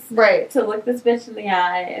heels. Right. To look this bitch in the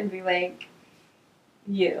eye and be like,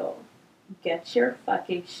 you, get your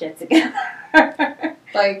fucking shit together.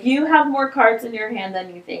 Like, you have more cards in your hand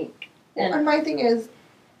than you think. And my thing is,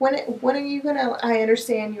 when are you gonna? I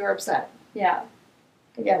understand you're upset. Yeah,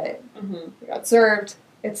 I get it. You got served.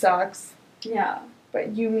 It sucks. Yeah,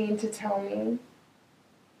 but you mean to tell me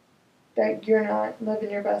that you're not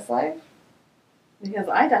living your best life? Because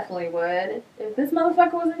I definitely would. If this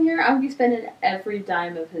motherfucker wasn't here, I would be spending every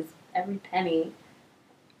dime of every penny.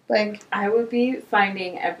 Like, I would be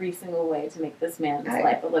finding every single way to make this man's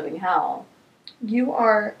life a living hell. You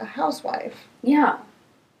are a housewife. Yeah.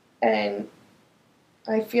 And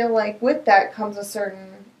I feel like with that comes a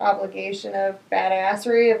certain obligation of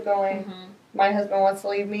badassery of going, my husband wants to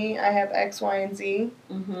leave me, I have X, Y, and Z,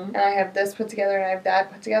 and I have this put together and I have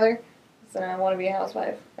that put together, so I want to be a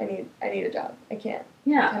housewife. I need a job. I can't.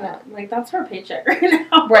 Yeah. I cannot. Like, that's her paycheck right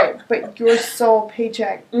now. Right, but your sole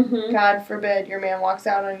paycheck, God forbid your man walks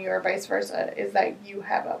out on you or vice versa, is that you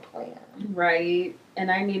have a plan. Right. And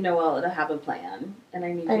I need Noella to have a plan. And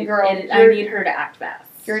I need I need her to act fast.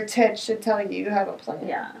 Your tits should tell you have a plan.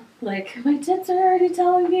 Yeah. Like, my tits are already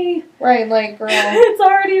telling me. Right, like, girl. It's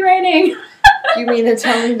already raining. You mean to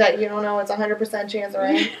tell me that you don't know it's 100% chance of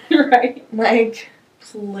rain? Right. Like.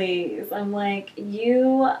 Please. I'm like,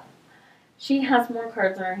 she has more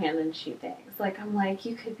cards in her hand than she thinks. Like, I'm like,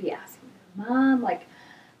 you could be asking your mom. Like,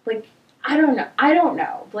 I don't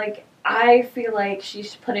know. Like, I feel like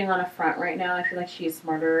she's putting on a front right now. I feel like she's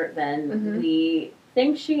smarter than we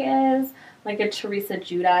think she is. Like a Teresa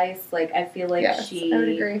Giudice. Like, I feel like she I would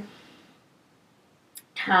agree.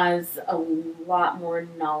 Has a lot more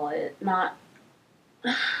knowledge.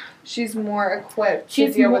 She's more equipped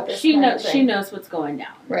to deal with this she kind of thing. She knows what's going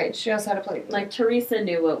down. Right. She knows how to play. Like, Teresa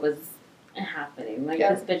knew what was happening. Like,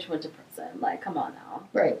 this bitch went to prison. Like, come on now.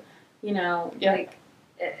 Right. You know? Yeah. Like,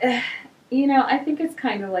 I think it's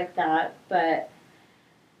kind of like that, but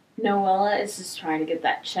Noella is just trying to get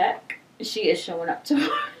that check. She is showing up to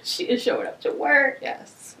work.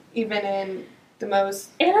 Yes. Even in the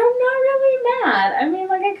most... And I'm not really mad. I mean,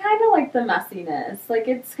 like, I kind of like the messiness. Like,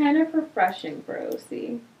 it's kind of refreshing for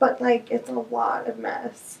OC. But, like, it's a lot of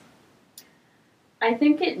mess. I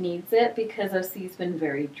think it needs it because OC's been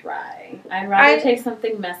very dry. I'd rather take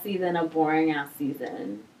something messy than a boring-ass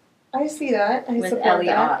season. I see that. I with support Ellie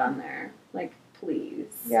that. Ott on there. Like, please.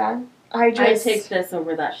 Yeah. I take this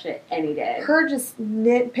over that shit any day. Her just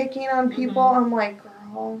nitpicking on people, I'm like,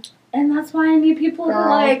 girl. And that's why I need people to,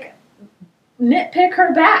 like, nitpick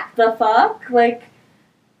her back. The fuck? Like,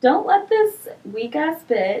 don't let this weak-ass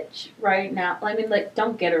bitch right now... I mean, like,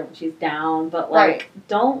 don't get her when she's down, but, like,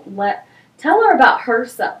 don't let... Tell her about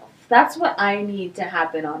herself. That's what I need to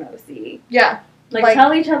happen on OC. Yeah. Like,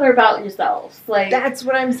 tell each other about yourselves. Like, that's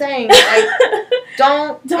what I'm saying. Like,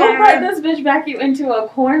 don't let this bitch back you into a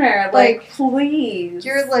corner. Like, please.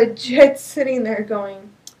 You're legit sitting there going,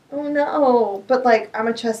 oh no. But, like, I'm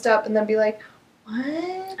going to chest up and then be like, what?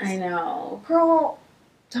 I know. Girl,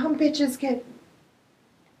 dumb bitches get...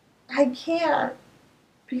 I can't.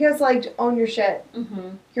 Because, like, own your shit.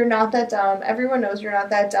 Mm-hmm. You're not that dumb. Everyone knows you're not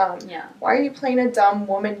that dumb. Yeah. Why are you playing a dumb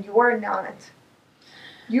woman? You are not.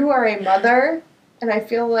 You are a mother, and I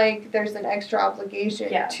feel like there's an extra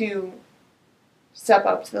obligation to step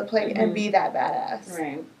up to the plate and be that badass.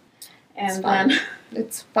 Right. And then...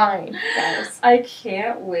 It's fine, guys. I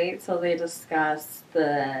can't wait till they discuss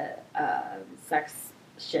the sex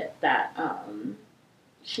shit that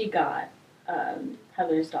she got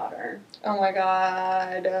Heather's daughter. Oh my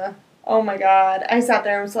god. Oh my god. I sat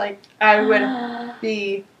there and was like, I would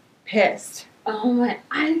be pissed. Oh my,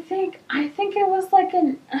 I think it was like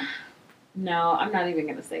an, no, I'm not even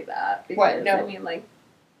going to say that. Because, what? No. I mean, like.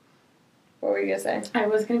 What were you going to say? I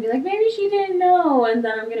was going to be like, maybe she didn't know. And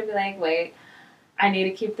then I'm going to be like, wait, I need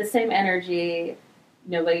to keep the same energy.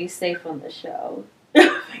 Nobody's safe on the show.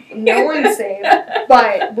 No one's safe.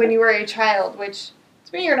 But when you were a child, which,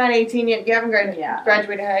 to me, you're not 18 yet. You haven't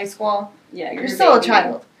graduated high school. Yeah, you're still a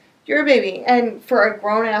child. You're a baby. And for a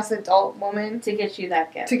grown-ass adult woman... To get you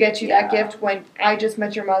that gift. To get you that gift when I just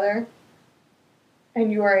met your mother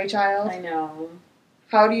and you are a child. I know.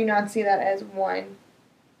 How do you not see that as one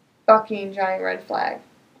fucking giant red flag?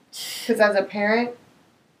 Because as a parent,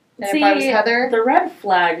 and if I was Heather... the red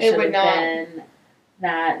flag should have been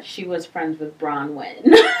that she was friends with Bronwyn.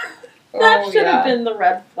 That should have been the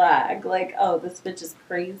red flag. Like, oh, this bitch is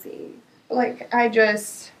crazy. Like,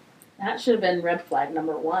 That should have been red flag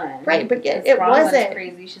number one. Right, but it wasn't.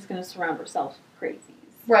 Crazy. She's going to surround herself with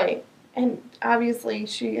crazies. Right. And obviously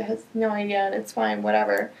she has no idea, and it's fine,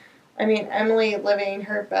 whatever. I mean, Emily living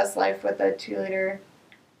her best life with a 2-liter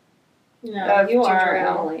No, you are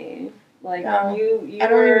Emily. Like,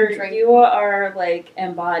 you are, like,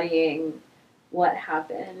 embodying what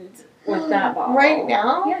happened with that bottle. Right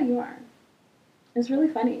now? Yeah, you are. It's really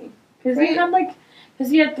funny.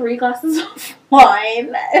 Because you had 3 glasses of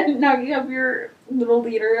wine, and now you have your little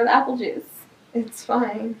liter of apple juice. It's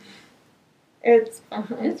fine. It's fine.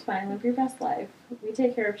 It's fine. Live your best life. We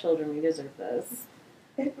take care of children. We deserve this.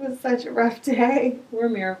 It was such a rough day. We're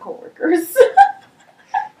miracle workers.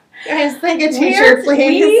 Guys, thank a teacher,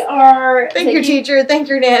 please. We are... Thank your teacher. Thank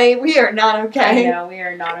your nanny. We are not okay. I know. We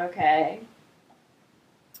are not okay.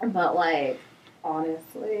 But, like,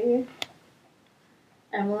 honestly,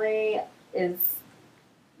 Emily is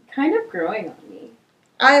kind of growing on me.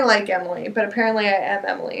 I like Emily, but apparently I am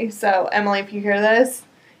Emily. So, Emily, if you hear this,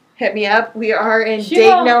 hit me up. We are in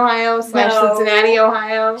Dayton, Ohio / Cincinnati,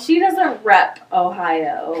 Ohio. She doesn't rep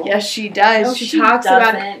Ohio. Yes, she does. No, she talks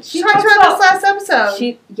about it. She talks about this last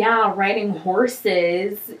episode. Riding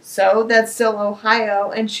horses. So, that's still Ohio,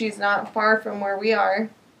 and she's not far from where we are.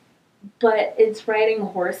 But it's riding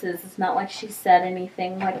horses. It's not like she said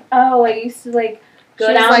anything like, oh, I used to, like,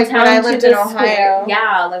 go downtown like, when I lived in Ohio.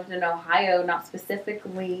 Yeah, I lived in Ohio, not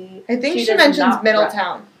specifically. I think she mentions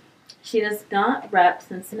Middletown. She does not rep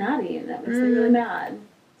Cincinnati, and that makes me really mad.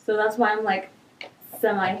 So that's why I'm, like,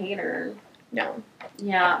 semi-hater. No.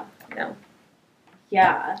 Yeah. No.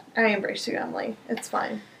 Yeah. I embrace you, Emily. It's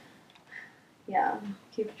fine. Yeah.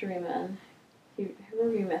 Keep dreaming. Who are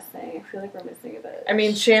we missing? I feel like we're missing a bit. I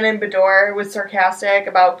mean, Shannon Bedore was sarcastic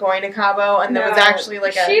about going to Cabo, and there was actually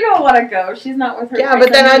like She don't want to go. She's not with her. Yeah,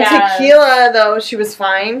 but then on tequila, though, she was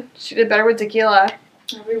fine. She did better with tequila.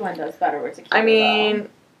 Everyone does better with tequila. I mean,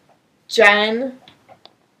 Jen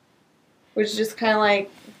was just kind of like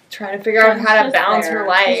trying to figure out how to balance her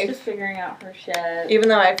life. She's just figuring out her shit. Even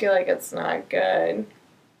though I feel like it's not good.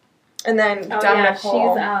 And then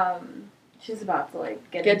Nicole. She's about to, like,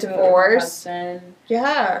 get divorced. Her husband.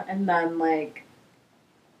 Yeah. And then, like,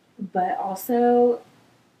 but also,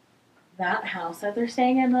 that house that they're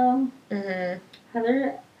staying in, though. Mm-hmm.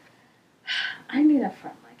 Heather, I need a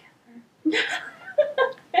friend like Heather.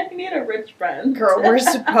 I need a rich friend. Girl, we're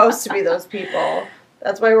supposed to be those people.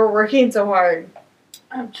 That's why we're working so hard.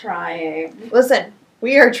 I'm trying. Listen,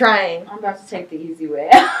 we are trying. I'm about to take the easy way.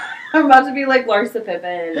 I'm about to be like Larsa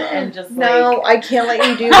Pippen and just No, I can't let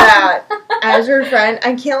you do that. As your friend,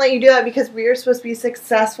 I can't let you do that because we are supposed to be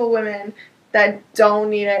successful women that don't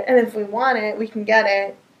need it. And if we want it, we can get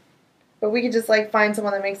it. But we could just, like, find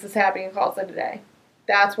someone that makes us happy and calls it a day.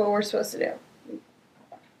 That's what we're supposed to do.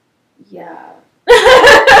 Yeah.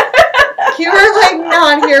 You were, like,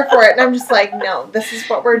 not here for it. And I'm just like, no, this is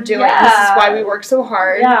what we're doing. Yeah. This is why we work so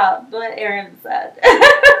hard. Yeah, what Erin said.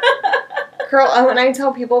 Girl, when I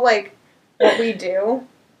tell people, like, what we do,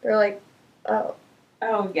 they're like, oh.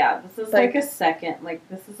 Oh, yeah. This is, like a second. Like,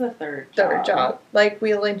 this is a third job. Like,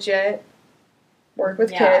 we legit work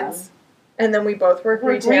with kids. And then we both work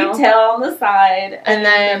retail. Retail on the side. And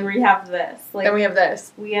then we have this. Like, then we have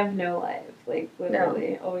this. We have no life. Like,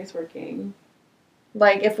 literally. Always working.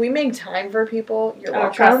 Like, if we make time for people, you're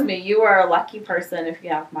welcome. Trust me, you are a lucky person if you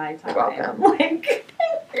have my time. You're welcome. Like,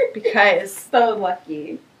 because so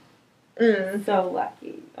lucky. So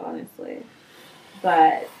lucky, honestly.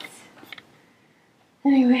 But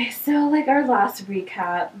anyway, so like our last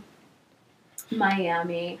recap,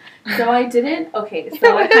 Miami. So I didn't. Okay,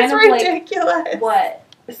 so I kind of ridiculous. Like what?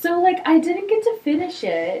 So like I didn't get to finish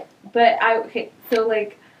it, but so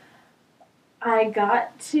like I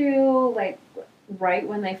got to like right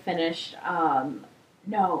when they finished.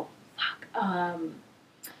 What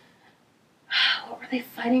were they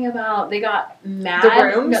fighting about? They got mad. The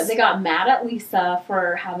rooms? No, they got mad at Lisa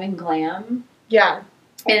for having glam. Yeah.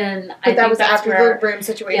 And but that was after the room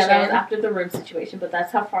situation. Yeah, that was after the room situation, but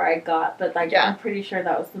that's how far I got. But like, I'm pretty sure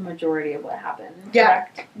that was the majority of what happened. Yeah.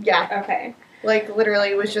 Correct? Yeah. Okay. Like, literally,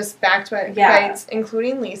 it was just back-to-back fights,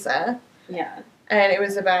 including Lisa. Yeah. And it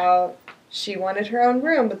was about, she wanted her own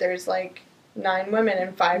room, but there's, like, 9 women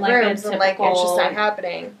in 5 rooms, and, like, it's just not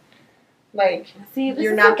happening. Like, see, this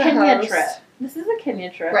you're is not a the Kenya host. trip. This is a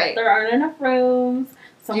Kenya trip. Right. There aren't enough rooms.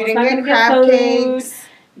 Someone's you not didn't going get to crab get food. cakes.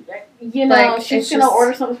 You know, like, she's going to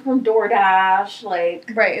order something from DoorDash.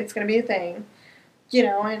 Like, right, it's going to be a thing. You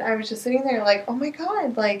know, and I was just sitting there like, oh my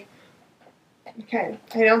god, like, okay,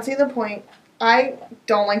 I don't see the point. I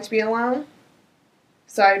don't like to be alone,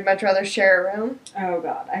 so I'd much rather share a room. Oh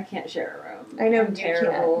god, I can't share a room. I know I'm you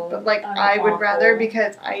terrible. can't, but like, I'm would awful. rather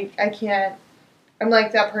because I can't, I'm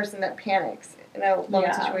like that person that panics in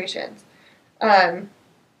alone situations. But,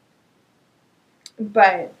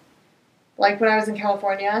 like, when I was in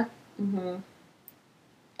California,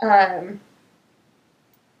 I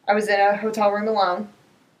was in a hotel room alone.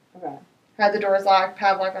 Okay. Had the doors locked,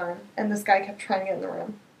 padlock on, and this guy kept trying to get in the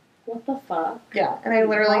room. What the fuck? Yeah, and I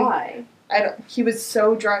literally... Why? He was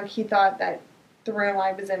so drunk, he thought that the room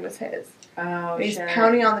I was in was his. Oh, and he's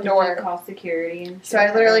pounding on the door. Did you call security and shit? So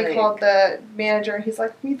I literally called the manager, and he's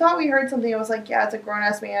like, we thought we heard something. I was like, yeah, it's a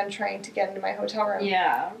grown-ass man trying to get into my hotel room.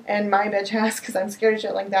 Yeah. And my bitch ass, because I'm scared of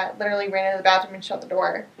shit like that, literally ran into the bathroom and shut the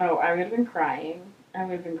door. Oh, I would have been crying. Because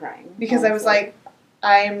honestly. I was like,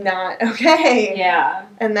 I am not okay. Yeah.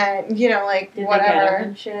 And then, you know, like, Did whatever. They get him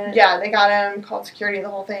and shit? Yeah, they got him, called security, the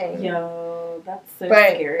whole thing. Yo, that's so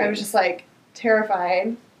But scary. I was just, like,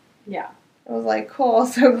 terrified. Yeah. I was like, cool,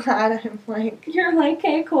 so glad I'm like... You're like,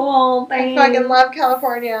 okay, cool, thanks. I fucking love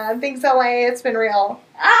California. Thanks, LA, it's been real.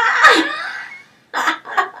 I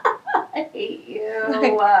hate you.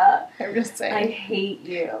 Like, I'm just saying. I hate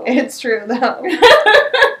you. It's true, though.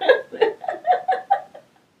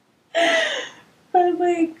 But,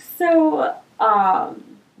 like, so,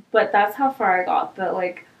 but that's how far I got. But,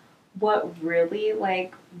 like, what really,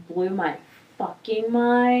 like, blew my fucking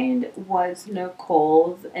mind was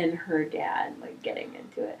Nicole's and her dad, like, getting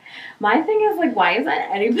into it. My thing is, like, why isn't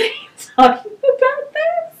anybody talking about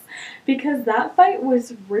this? Because that fight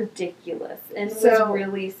was ridiculous and was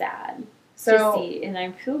really sad to see, and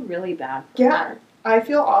I feel really bad for her. I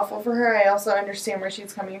feel awful for her. I also understand where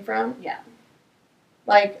she's coming from. Yeah.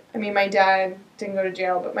 Like, I mean, my dad didn't go to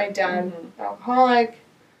jail, but my dad, alcoholic.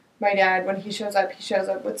 My dad, when he shows up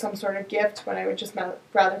with some sort of gift, when I would just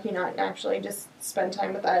rather he not actually just spend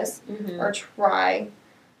time with us, or try,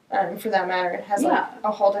 for that matter. It has, like,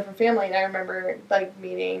 a whole different family, and I remember, like,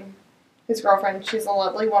 meeting his girlfriend. She's a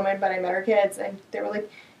lovely woman, but I met her kids, and they were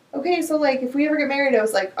like, okay, so, like, if we ever get married, I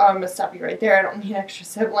was like, oh, I'm going to stop you right there. I don't need extra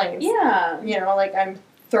siblings. Yeah. You know, like, I'm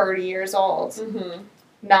 30 years old.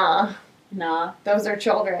 Nah. Those are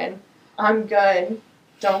children. I'm good.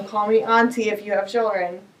 Don't call me auntie if you have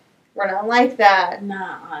children. We're not like that.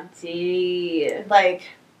 Nah, auntie. Like,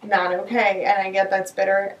 not okay. And I get that's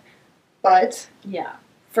bitter. But, yeah,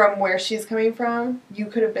 from where she's coming from, you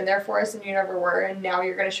could have been there for us and you never were, and now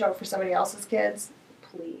you're going to show up for somebody else's kids.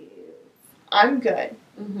 Please. I'm good.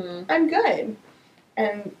 I'm good.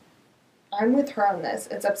 And I'm with her on this.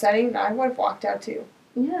 It's upsetting. I would have walked out too.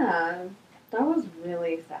 Yeah. That was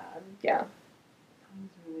really sad. Yeah. That was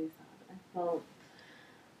really sad.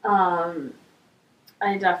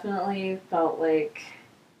 I definitely felt like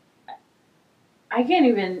I can't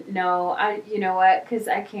even know. You know what? Because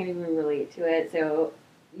I can't even relate to it. So,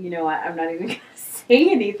 you know what? I'm not even going to say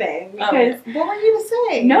anything. Because what were you to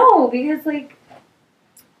say? No, because, like,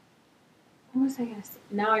 what was I going to say?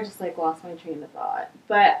 Now I just, like, lost my train of thought.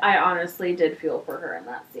 But I honestly did feel for her in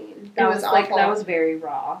that scene. That was like, that was very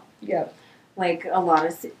raw. Yep. Like, a lot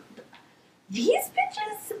of... These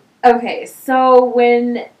bitches... Okay, so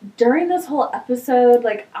during this whole episode,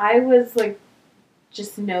 like, I was, like,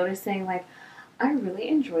 just noticing, like, I really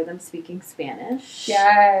enjoy them speaking Spanish.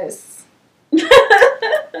 Yes.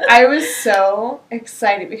 I was so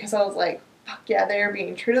excited because I was like, fuck yeah, they were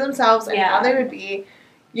being true to themselves and Yeah. how they would be,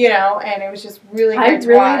 you know, and it was just really I good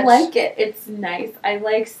to watch. really like it. It's nice. I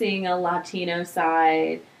like seeing a Latino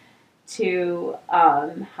side to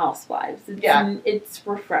Housewives. It's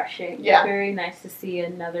refreshing. Yeah. It's very nice to see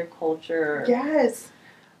another culture. Yes.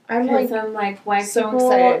 I'm like white so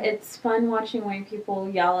people, excited. it's fun watching white people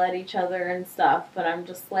yell at each other and stuff, but I'm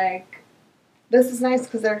just like... This is nice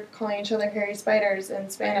because they're calling each other hairy spiders in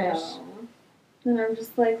Spanish. I know. And I'm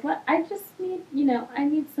just like, what? I just need, I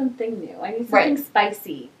need something new. I need something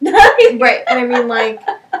spicy. Right. And I mean, like,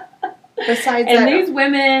 besides that... And these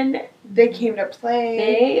women... They came to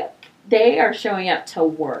play. They are showing up to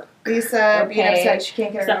work. Lisa being upset she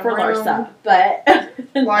can't get except her for room. Larsa, but...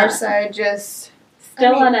 Larsa just...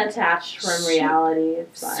 Still unattached from reality.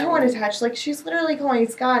 It's fine. So unattached. Like, she's literally calling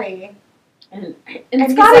Scotty. And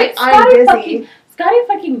Scotty, like, I'm busy. Scotty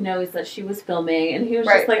fucking knows that she was filming, and he was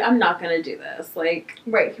just like, I'm not going to do this. Like,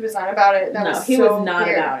 right, he was not about it. He was not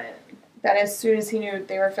about it. That as soon as he knew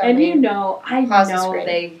they were filming. And I know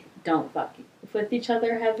they don't fuck with each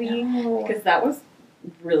other heavy, because that was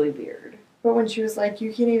really weird. But when she was like,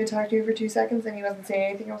 you can't even talk to me for 2 seconds, and he wasn't saying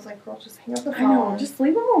anything, I was like, girl, just hang up the phone. I know, just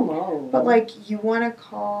leave him alone. But, like, you want to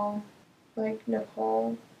call, like,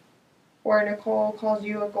 Nicole, or Nicole calls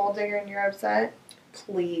you a gold digger and you're upset.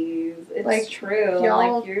 Please. It's like, true.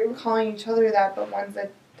 Y'all like, you're calling each other that, but one's a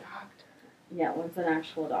doctor. Yeah, one's an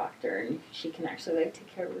actual doctor, and she can actually, like, take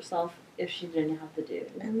care of herself if she didn't have to do.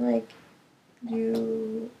 And, like,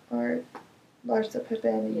 you are... Larsa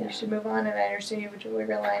Pippen, and you should move on, and I understand you have a jewelry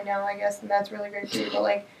line now, I guess, and that's really great for you, but,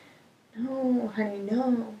 like, no, honey,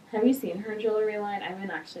 no. Have you seen her jewelry line? I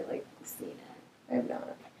haven't actually, like, seen it. I have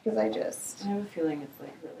not, because I have a feeling it's,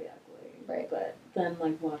 like, really ugly. Right. But then,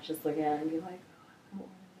 like, watch us look at it and be like, oh, I don't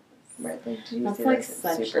want this. Right, like, do you that's, see like, this?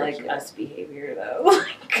 such, like, cute. Us behavior, though.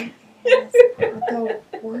 Like, yes, the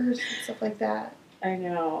worst and stuff like that. I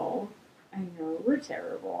know, we're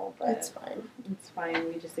terrible, but... It's fine. It's fine,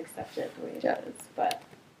 we just accept it the way it is, but...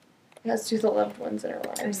 It has to do the loved ones in our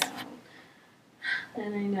lives. I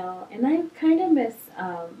know, and I kind of miss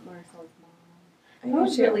Marcel's mom. That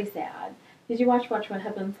was really sad. Did you watch What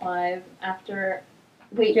Happens Live after...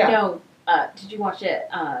 Wait, no, did you watch it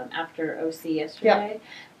after OC yesterday? Yeah.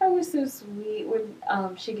 That was so sweet when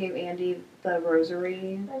she gave Andy the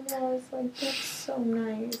rosary. I know, I was like, that's so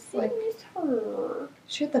nice. I missed her.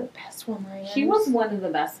 She had the best one-liners. She was one of the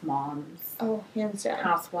best moms. Oh, hands down.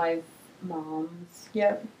 Housewife moms.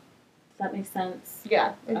 Yep. Does that make sense?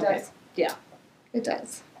 Yeah, it does. Yeah. It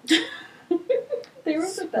does. They were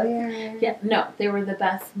the best. Yeah, no, they were the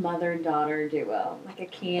best mother and daughter duo. Like a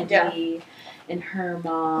Candy and her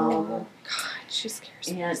mom. Oh God, she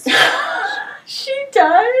scares me. And she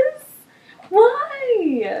does.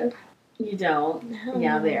 Why? You don't. No.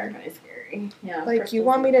 Yeah, they are kind of scary. Yeah. Like, you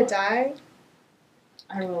want me to die?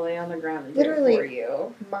 I will lay on the ground and literally do it for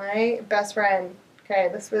you. My best friend. Okay,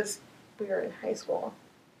 we were in high school,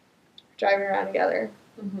 driving around together,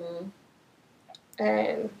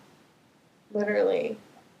 and literally,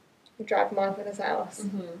 we drop him off at his house.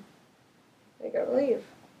 They go to leave.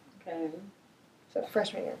 Okay. So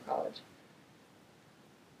freshman year of college.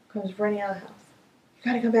 Comes running out of the house.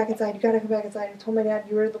 You gotta come back inside. You gotta come back inside. I told my dad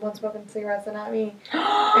you were the one smoking cigarettes and not me. And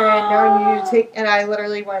now you take. And I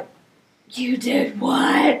literally went. You did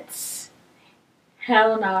what?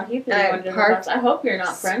 Hell no. He's the one the best. I hope you're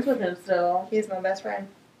not friends with him still. He's my best friend.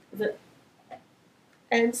 Is it?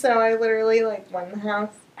 And so I literally went in the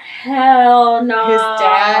house. Hell no. His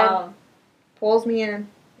dad pulls me in and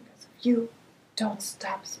goes, "You don't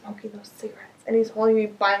stop smoking those cigarettes." And he's holding me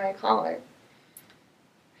by my collar.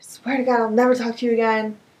 I swear to God, I'll never talk to you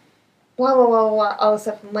again. Blah, blah, blah, blah. All this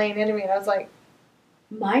stuff laying into me. And I was like,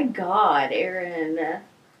 my God, Aaron.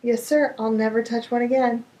 Yes, sir. I'll never touch one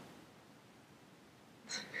again.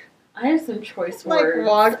 I have some choice words.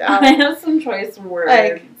 Walked out. I have some choice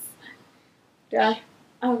words. Yeah.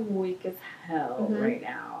 I'm weak as hell right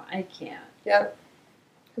now. I can't. Yep.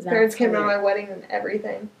 His parents came to my wedding and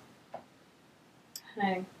everything.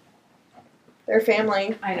 Hey. Their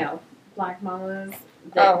family. I know. Black mamas,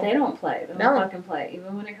 they don't play. They don't fucking play.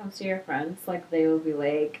 Even when it comes to your friends, they will be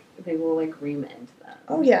they will ream it into them.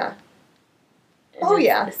 Oh, yeah.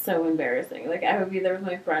 It's so embarrassing. I would be there with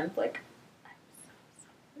my friends, I'm so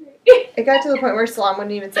sorry. It got to the point where Salam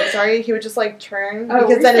wouldn't even say sorry. He would just turn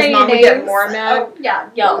because then his mom would get more mad. Oh, yeah,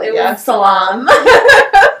 it was Salam.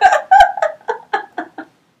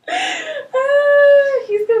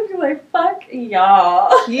 He's gonna be like, fuck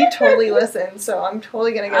y'all. He totally listens, so I'm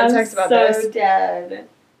totally gonna get a text about this. I'm so dead.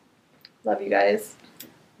 Love you guys.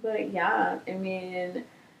 But yeah, I mean,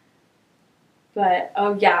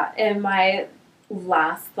 and my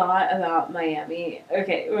last thought about Miami.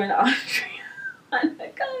 Okay, when Audrey got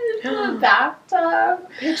into the bathtub.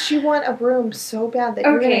 Bitch, you want a room so bad that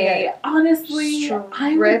you're gonna get honestly,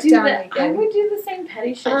 I would do that. I would do the same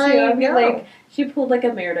petty shit too. I'd be like, she pulled like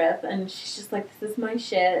a Meredith, and she's just like, "This is my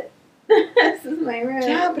shit. This is my room."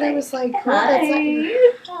 Yeah, but I was like, girl, that's not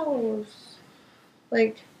your house.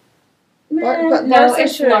 Like, but no,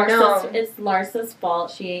 it's Larsa's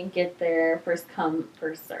fault. She ain't get there first come,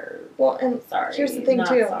 first serve. Well, and sorry, here's the thing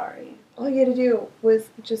too. Sorry. All you had to do was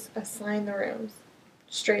just assign the rooms.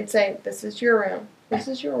 Straight say, this is your room, this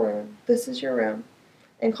is your room, this is your room,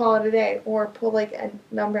 and call it a day. Or pull like a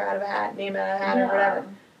number out of a hat, name out of a hat, or whatever,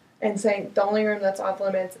 and say the only room that's off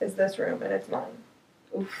limits is this room, and it's mine.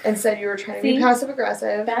 Oof. Instead, you were trying to be passive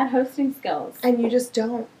aggressive. Bad hosting skills. And you just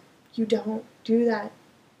don't. You don't do that.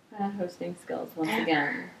 Bad hosting skills once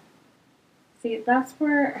again. See, that's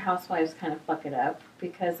where housewives kind of fuck it up,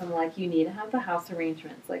 because I'm like, you need to have the house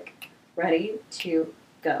arrangements like ready to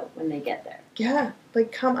go when they get there. Yeah,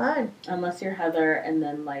 like come on. Unless you're Heather, and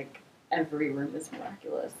then like every room is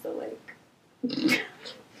miraculous, so like you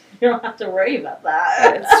don't have to worry about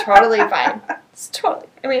that. It's totally fine. It's totally.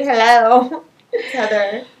 I mean, hello, it's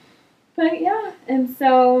Heather. But yeah, and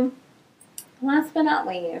so last but not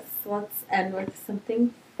least, let's end with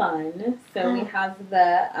something fun. So we have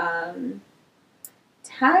the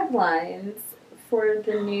taglines for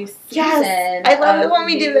the new season. Yes, I love it when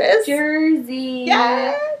we do this. Jersey.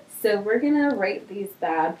 Yes. So we're gonna rate these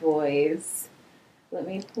bad boys. Let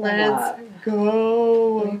me pull them up. Let's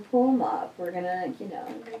go. Let me pull them up. We're gonna,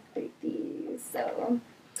 rate these. So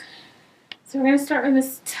we're gonna start with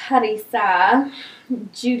Miss Teresa,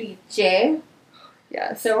 Judy J.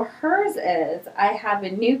 Yes. So hers is, I have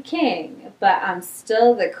a new king, but I'm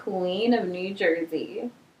still the queen of New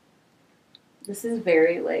Jersey. This is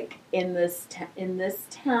very, like, in this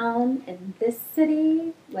town, in this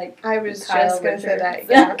city, like, I was Kyle just going to say Richards.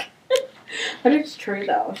 that, yeah. But it's true,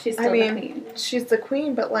 though. She's still the queen. She's the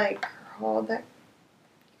queen, but, like, girl, that,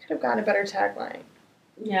 you could have gotten a better tagline.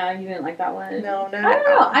 Yeah, you didn't like that one? No. I don't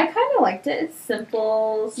know. I kind of liked it. It's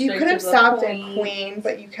simple. You could have stopped at queen,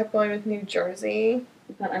 but you kept going with New Jersey.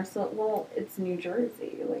 But I'm still, well, it's New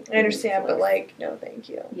Jersey. Like, I understand, but, like, no, thank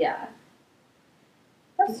you. Yeah.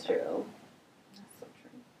 That's true.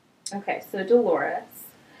 Okay, so Dolores.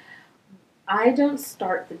 I don't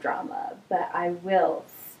start the drama, but I will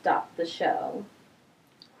stop the show.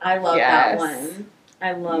 I love that one.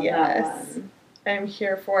 I love that one. I'm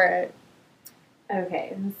here for it.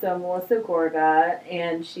 Okay, so Melissa Gorga,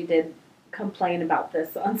 and she did complain about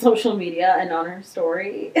this on social media and on her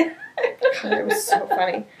story. God, it was so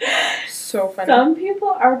funny. So funny. Some people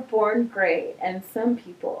are born great, and some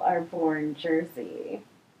people are born Jersey.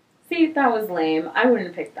 See, that was lame. I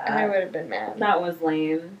wouldn't pick that. I would have been mad. That was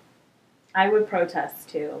lame. I would protest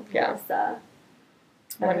too. Yeah. Melissa.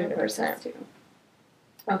 100%.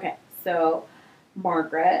 Okay, so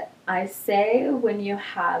Margaret, I say when you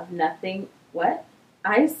have nothing. What?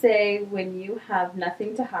 I say when you have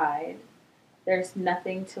nothing to hide, there's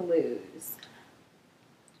nothing to lose.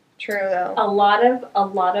 True though. A lot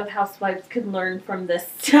of housewives could learn from this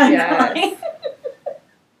tagline. Yes.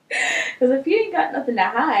 Because if you ain't got nothing to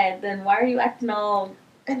hide, then why are you acting all?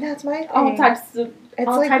 And that's my thing. All types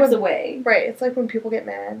of way. Right. It's like when people get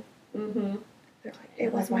mad. Mm-hmm. They're like,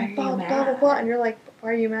 it was my fault, blah, blah, blah. And you're like, why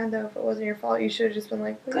are you mad, though? If it wasn't your fault, you should have just been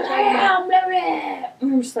like, because I am, blah, blah.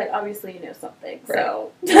 I'm just like, obviously you know something, right.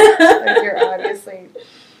 So. Like, you're obviously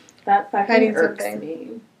that fucking hiding irks something.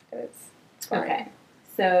 me. It's fine. Okay.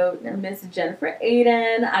 So, Miss Jennifer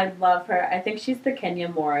Aiden, I love her. I think she's the Kenya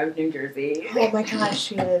Moore of New Jersey. Oh my gosh,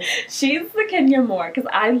 she is. She's the Kenya Moore, because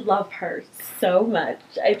I love her so much.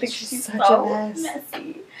 I think she's such so a mess.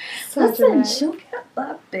 messy. Such a mess. She'll get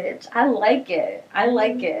up, bitch. I like it. I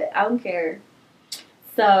don't care.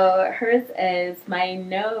 So, hers is, my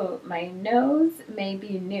nose may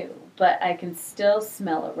be new, but I can still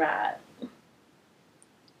smell a rat.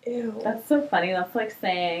 Ew. That's so funny. That's like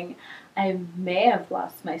saying, I may have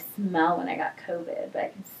lost my smell when I got COVID, but I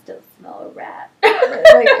can still smell a rat.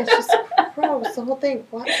 Like, it's just gross, the whole thing.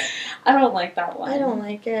 What? I don't like that one. I don't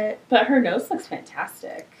like it. But her nose looks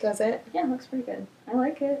fantastic. Does it? Yeah, it looks pretty good. I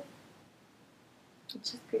like it.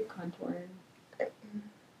 It's just good contouring.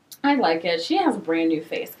 I like it. She has a brand new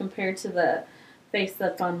face compared to the face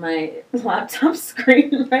that's on my laptop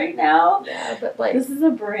screen right now. Yeah, but like, this is a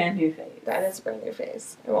brand new face. That is a brand new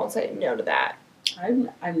face. I won't say no to that. I'm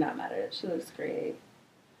not mad at it. She looks great.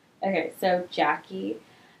 Okay, so Jackie,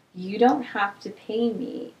 you don't have to pay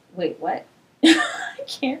me. Wait, what? I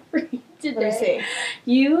can't read today. Let me see.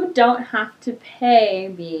 You don't have to pay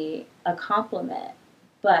me a compliment,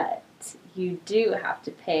 but you do have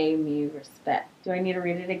to pay me respect. Do I need to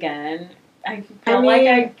read it again? I feel like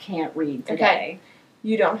I can't read today. Okay.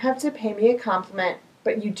 You don't have to pay me a compliment,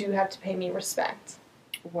 but you do have to pay me respect.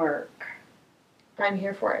 Work. I'm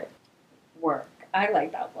here for it. Work. I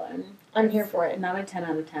like that one. I'm here for it. Not a 10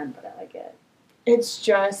 out of 10, but I like it. It's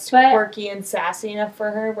just quirky and sassy enough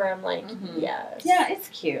for her where I'm like, yes. Yeah, it's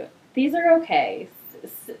cute. These are okay.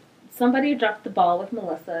 Somebody dropped the ball with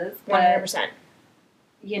Melissa's. 100%.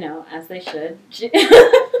 You know, as they should.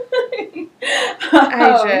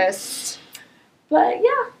 But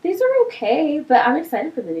yeah, these are okay. But I'm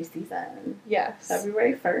excited for the new season. Yes.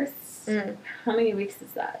 February 1st. How many weeks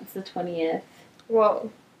is that? It's the 20th.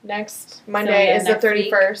 Well, next Monday is the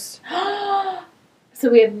 31st. So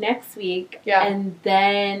we have next week. Yeah. And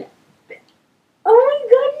then, oh my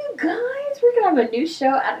God, you guys, we're going to have a new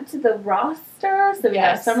show added to the roster. So we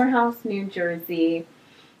have Summer House, New Jersey,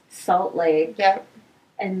 Salt Lake. Yep.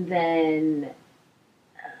 And then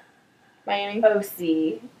Miami.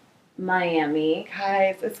 OC, Miami.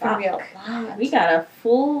 Guys, it's going to be a lot. We got a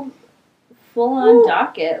full-on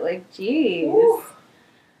docket. Like, geez. Ooh.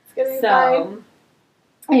 It's going to be fine.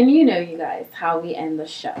 And you know, you guys, how we end the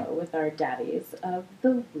show with our daddies of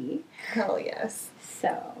the week. Hell yes.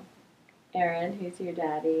 So, Erin, who's your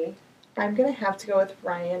daddy? I'm going to have to go with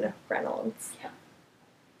Ryan Reynolds. Yeah.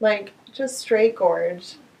 Like, just straight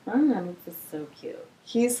gorge. Ryan Reynolds is so cute.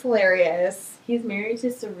 He's hilarious. He's married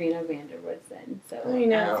to Serena van der Woodsen, so I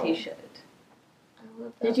know. as he should. I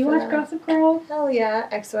love that. Did you watch Gossip Girl? Hell yeah,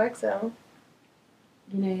 XOXO.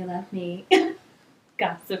 You know you love me.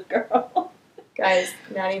 Gossip Girl. Guys,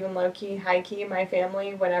 not even low-key, high-key, my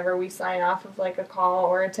family, whenever we sign off of, like, a call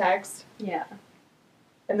or a text. Yeah.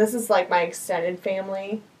 And this is, like, my extended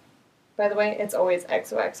family. By the way, it's always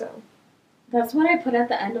XOXO. That's what I put at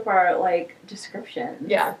the end of our, like, descriptions.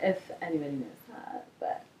 Yeah. If anybody knows that.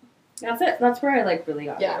 But that's it. That's where I, like, really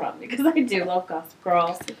got it from. Because I do love Gossip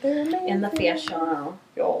Girl. In the fashion.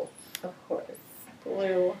 Yo. Of course.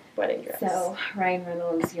 Blue wedding dress. So, Ryan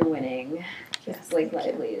Reynolds, you're winning. Yes, Blake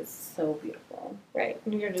Lively is so beautiful. Right.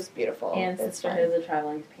 You're just beautiful. And Sisterhood of the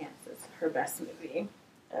Traveling Pants is her best movie.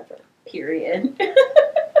 Ever. Period.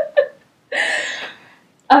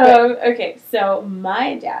 Okay, so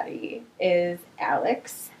my daddy is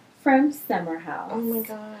Alex from Summer House. Oh my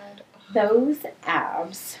God. Those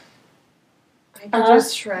abs. I could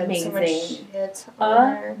just shred so much shit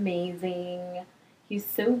on her. Amazing. He's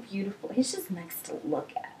so beautiful. He's just nice to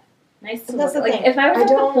look at. Nice to look at. Like, if I was at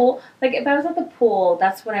the pool, if I was at the pool,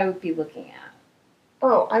 that's what I would be looking at.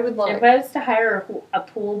 Oh, I would love it. If I was to hire a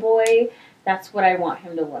pool boy, that's what I want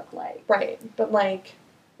him to look like. Right. But, like,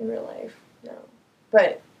 in real life, no.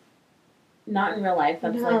 But... Not in real life.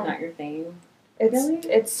 That's, like, not your thing.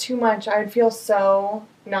 It's too much. I would feel so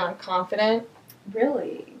not confident.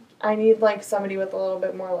 Really? I need, like, somebody with a little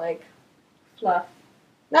bit more, like... Fluff.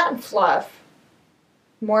 Not fluff.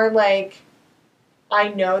 More, like... I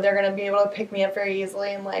know they're going to be able to pick me up very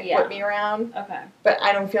easily and, like, whip me around. Okay. But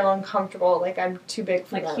I don't feel uncomfortable. Like, I'm too big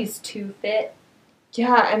for them. Like, he's too fit?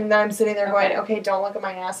 Yeah, and then I'm sitting there going, okay, don't look at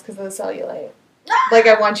my ass because of the cellulite. Like,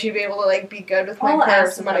 I want you to be able to, like, be good with my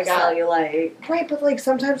curves and what I got. Cellulite. Right, but, like,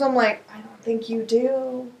 sometimes I'm like, I don't think you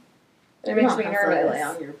do. And it makes me nervous.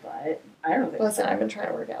 Cellulite on your butt. I don't think Listen, I've been trying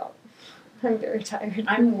to work out. I'm very tired.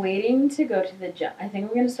 I'm waiting to go to the gym. I think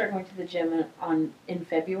I'm going to start going to the gym in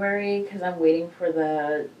February because I'm waiting for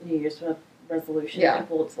the New Year's resolution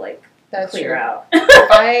people to, like, clear out.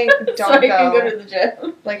 If I don't so I can go to the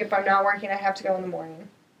gym. Like, if I'm not working, I have to go in the morning.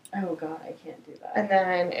 Oh, God, I can't do that. And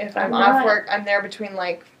then if I'm off work, I'm there between,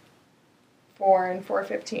 like, 4 and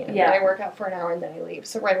 4:15. And then I work out for an hour and then I leave.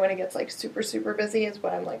 So right when it gets, like, super, super busy is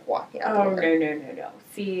when I'm, like, walking out the door. No.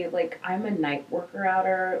 See, like, I'm a night worker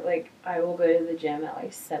outer. Like, I will go to the gym at,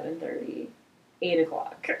 like, 7:30, 8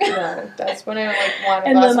 o'clock. Yeah, that's when I, like, want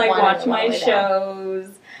to and then, like, watch my shows.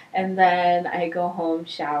 And then I go home,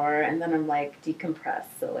 shower, and then I'm, like, decompress.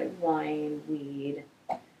 So, like, wine, weed,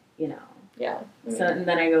 you know. Yeah. So and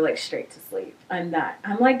then I go, like, straight to sleep. I'm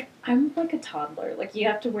like a toddler. Like, you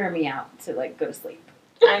have to wear me out to, like, go to sleep.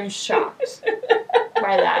 I'm shocked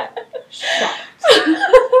by that. Shocked.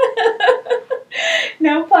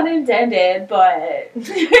 No pun intended, but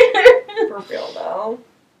for real though.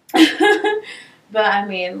 But I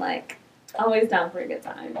mean, like, always down for a good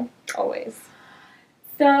time. Always.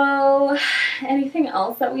 So, anything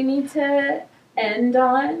else that we need to end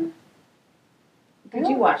on? Did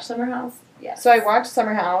you watch Summer House? Yes. So I watched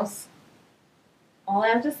Summer House. All I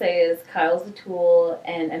have to say is Kyle's a tool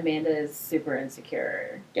and Amanda is super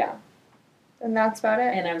insecure. Yeah. And that's about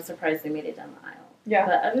it. And I'm surprised they made it down the aisle. Yeah.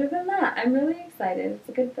 But other than that, I'm really excited. It's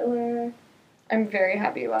a good filler. I'm very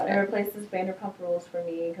happy about It it. replaces Vanderpump Rules for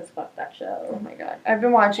me because fuck that show. Oh my god. I've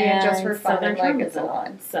been watching it just for fun and like it's a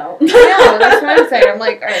lot. So I know, that's what I'm saying. I'm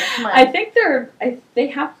like, alright, come on. I think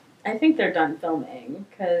they're done filming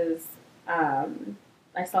because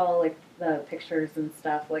I saw like the pictures and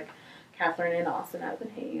stuff. Like Catherine and Austin have been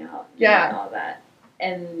hanging out, and all that.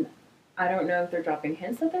 And I don't know if they're dropping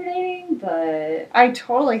hints that they're dating, but I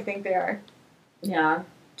totally think they are. Yeah,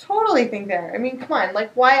 totally think they are. I mean, come on.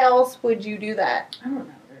 Like, why else would you do that? I don't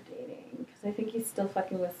know if they're dating because I think he's still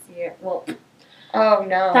fucking with Sierra. Well, oh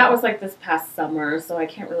no, that was like this past summer, so I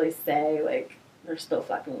can't really say like they're still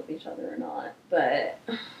fucking with each other or not. But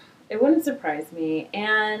it wouldn't surprise me.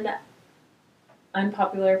 And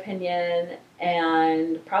unpopular opinion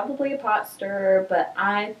and probably a pot stirrer, but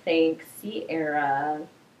I think Sierra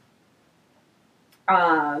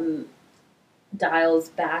dials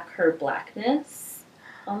back her blackness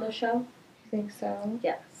on the show. You think so?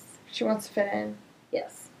 Yes. She wants to fit in.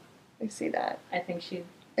 Yes. I see that. I think she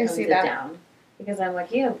tones it down. Because I'm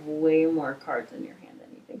like, you have way more cards in your hand than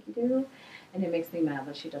you think you do. And it makes me mad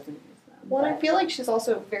that she doesn't use them. Well, I feel like she's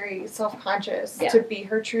also very self-conscious to be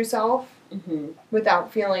her true self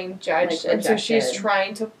without feeling judged. Like, and so she's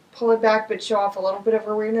trying to pull it back but show off a little bit of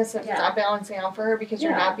her weirdness and it's not balancing out for her because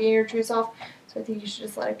you're not being your true self. So I think you should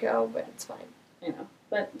just let it go, but it's fine. You know,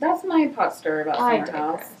 but that's my pot stir about Summer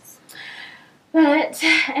House. But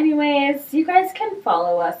anyways, you guys can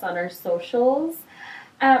follow us on our socials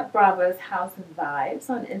at Bravo's House of Vibes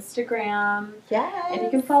on Instagram. Yes. And you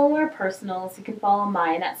can follow our personals. You can follow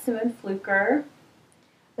mine at Simon Fluker.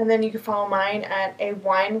 And then you can follow mine at A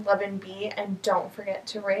Wine Levin B. And don't forget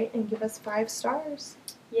to rate and give us 5 stars.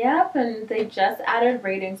 Yep, and they just added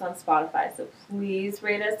ratings on Spotify, so please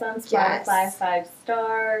rate us on Spotify 5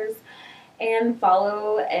 stars. And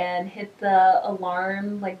follow and hit the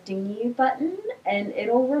alarm, like, dingy button, and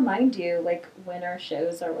it'll remind you, like, when our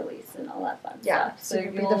shows are released and all that fun stuff. So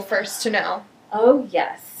you'll be the first to know. Oh,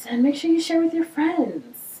 yes. And make sure you share with your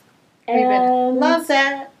friends. We would love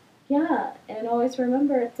that. Yeah, and always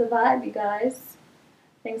remember, it's a vibe, you guys.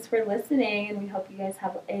 Thanks for listening, and we hope you guys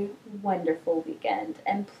have a wonderful weekend.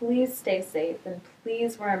 And please stay safe, and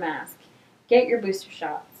please wear a mask. Get your booster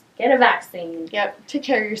shots. Get a vaccine. Yep. Take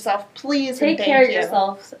care of yourself, please. Take care of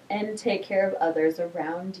yourself and take care of others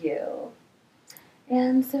around you.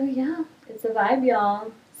 And so, yeah, it's a vibe,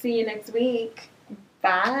 y'all. See you next week.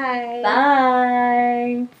 Bye.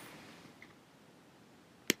 Bye.